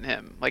given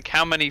him? Like,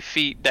 how many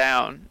feet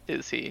down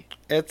is he?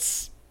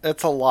 It's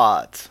a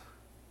lot.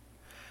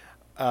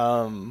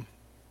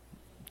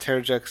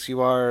 Terrajox,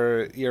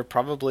 you're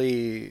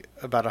probably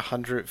about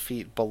 100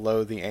 feet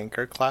below the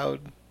anchor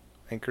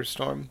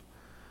storm.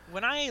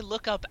 When I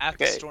look up at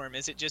the Okay. storm,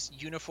 is it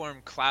just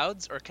uniform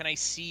clouds, or can I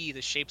see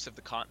the shapes of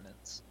the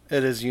continents?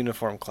 It is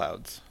uniform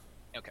clouds.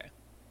 Okay.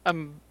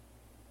 I'm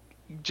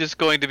just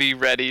going to be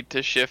ready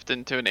to shift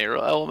into an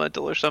aero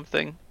elemental or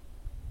something.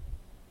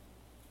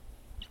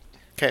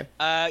 Okay.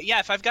 Yeah,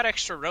 if I've got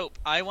extra rope,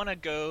 I want to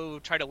go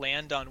try to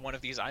land on one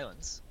of these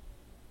islands.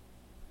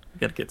 You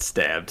gotta get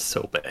stabbed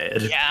so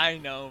bad. Yeah, I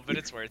know, but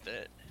it's worth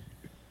it.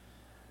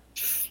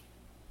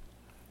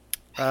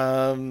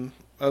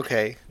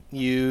 Okay.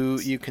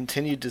 You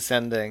continue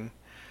descending.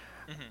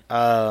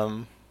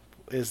 Mhm.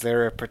 Is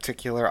there a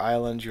particular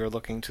island you're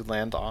looking to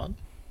land on?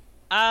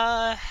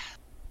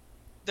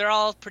 they're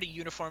all pretty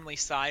uniformly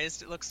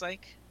sized. It looks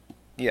like.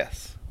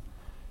 Yes.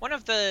 One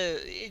of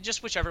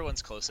just whichever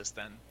one's closest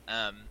then.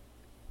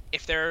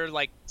 If there are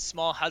like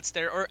small huts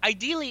there, or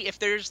ideally if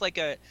there's like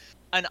an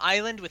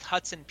island with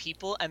huts and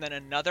people, and then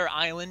another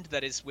island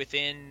that is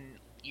within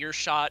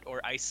earshot or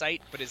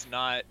eyesight, but is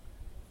not.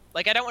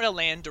 Like, I don't want to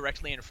land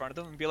directly in front of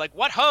them and be like,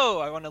 "What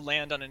ho!" I want to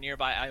land on a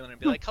nearby island and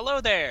be like,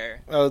 "Hello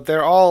there." Oh,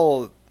 they're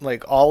all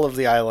all of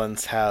the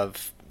islands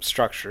have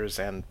structures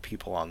and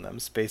people on them.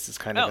 Space is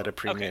kind of at a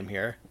premium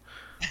here.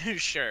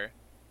 Sure.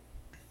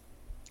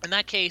 In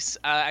that case,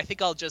 I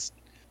think I'll just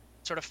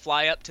sort of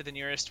fly up to the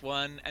nearest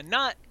one and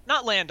not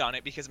land on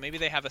it, because maybe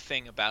they have a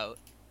thing about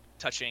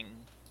touching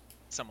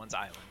someone's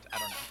island. I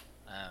don't know.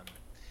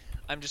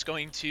 I'm just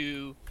going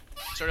to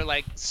sort of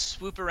like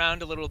swoop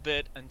around a little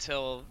bit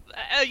until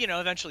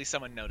eventually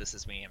someone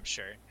notices me, I'm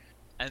sure,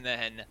 and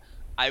then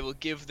I will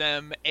give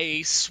them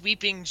a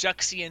sweeping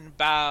Juxian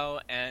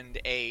bow and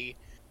a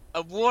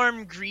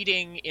warm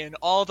greeting in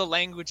all the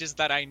languages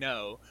that I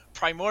know: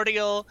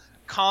 Primordial,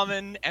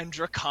 Common, and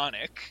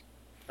Draconic.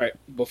 All right.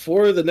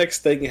 Before the next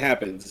thing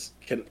happens,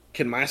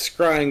 can my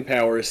scrying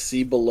powers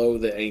see below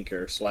the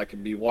anchor so I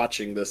can be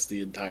watching this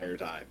the entire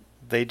time?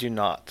 They do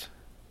not.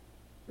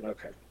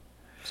 Okay.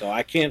 So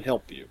I can't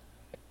help you.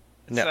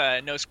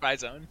 It's no spy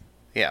zone.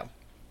 Yeah.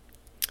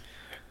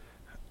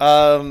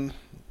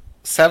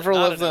 Several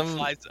Not of a them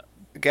no-fly zone.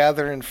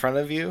 gather in front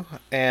of you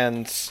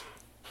and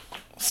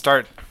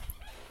start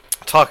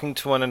talking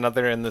to one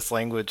another in this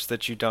language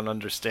that you don't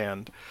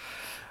understand.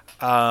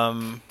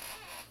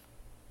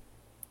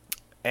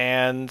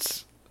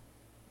 And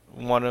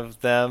one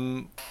of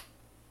them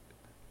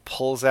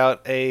pulls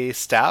out a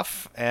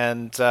staff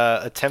and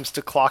attempts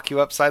to clock you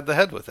upside the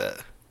head with it.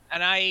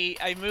 And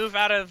I move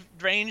out of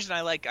range and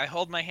I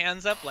hold my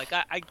hands up like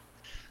I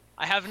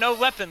have no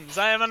weapons.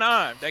 I am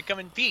unarmed. I come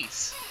in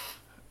peace.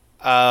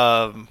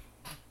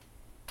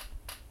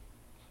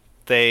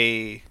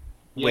 They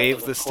You wave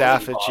have the a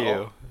staff recording at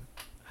you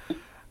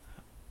bottle.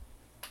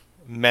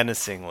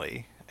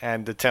 menacingly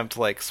and attempt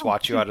to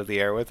swat you out of the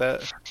air with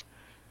it.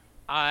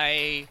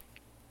 I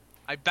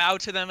bow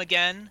to them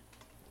again,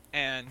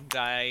 and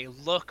I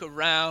look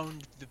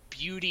around the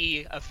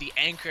beauty of the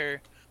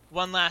anchor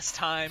one last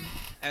time,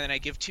 and then I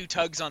give 2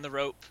 tugs on the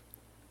rope,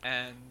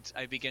 and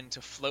I begin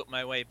to float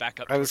my way back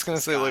up. I was going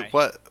towards to the say,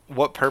 sky.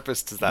 what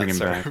purpose does that Bring him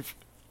back. serve?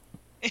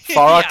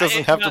 Farok Yeah, doesn't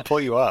it's have to not- pull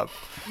you up.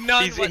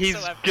 None He's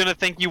whatsoever. gonna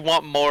think you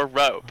want more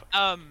rope.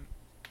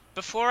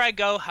 Before I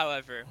go,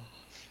 however,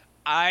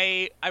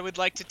 I would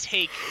like to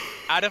take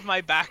out of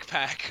my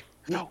backpack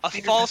No, a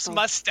finger false pistols.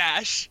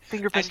 mustache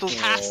Finger and pistols.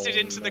 cast it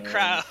into the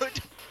crowd.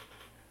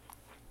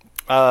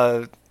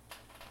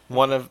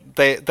 One of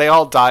they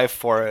all dive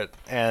for it,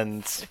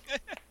 and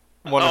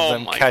one of Oh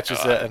them my catches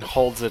God. it and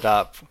holds it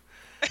up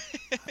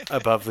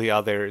above the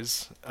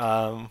others,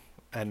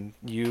 and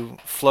you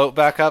float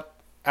back up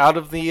out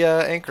of the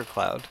anchor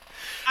cloud.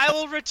 I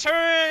will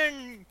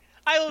return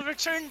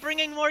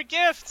bringing more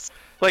gifts.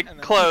 Like And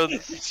then-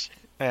 clothes.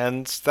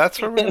 And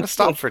that's where we're going to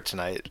stop for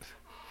tonight.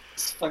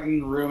 It's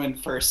fucking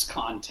ruined first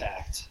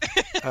contact.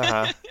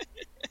 Uh-huh.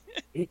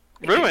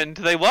 Ruined.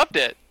 They loved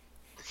it.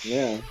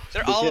 Yeah.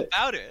 They're Good all hit.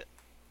 about it.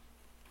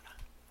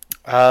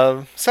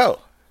 So,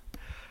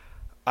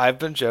 I've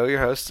been Joe, your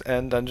host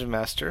and Dungeon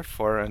Master,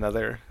 for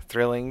another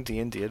thrilling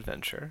D&D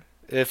adventure.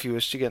 If you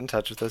wish to get in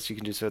touch with us, you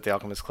can do so at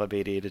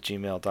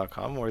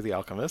thealchemistclub88@gmail.com or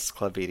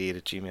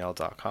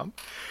thealchemistclub88@gmail.com.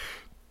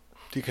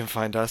 You can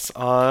find us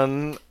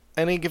on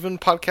any given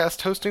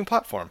podcast hosting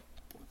platform.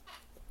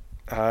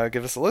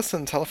 Give us a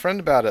listen, tell a friend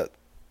about it,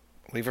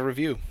 leave a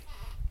review.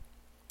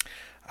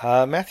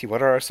 Matthew,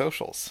 what are our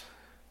socials?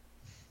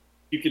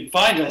 You can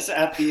find us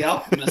at the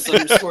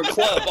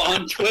Alchemist_Club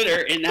on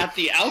Twitter and at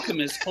the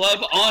Alchemist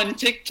Club on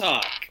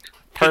TikTok.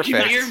 Could you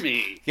Perfect. hear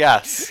me?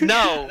 Yes.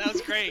 No. That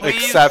was great.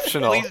 Please.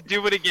 Exceptional. Please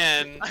do it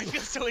again. I feel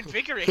so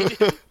invigorated.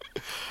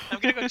 I'm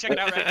gonna go check it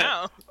out right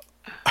now.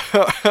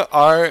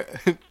 Our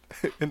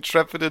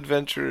intrepid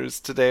adventurers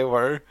today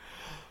were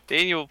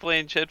Daniel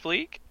playing Chet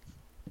Fleek.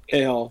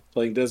 Hale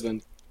playing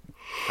Desmond.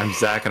 I'm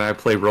Zach, and I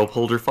play Rope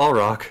Holder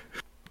Fallrock.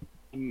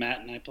 I'm Matt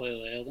and I play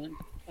Leolin.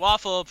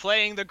 Waffle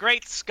playing the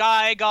great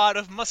sky god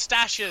of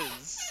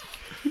mustaches.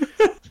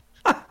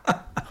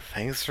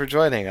 Thanks for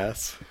joining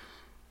us.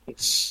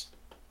 It's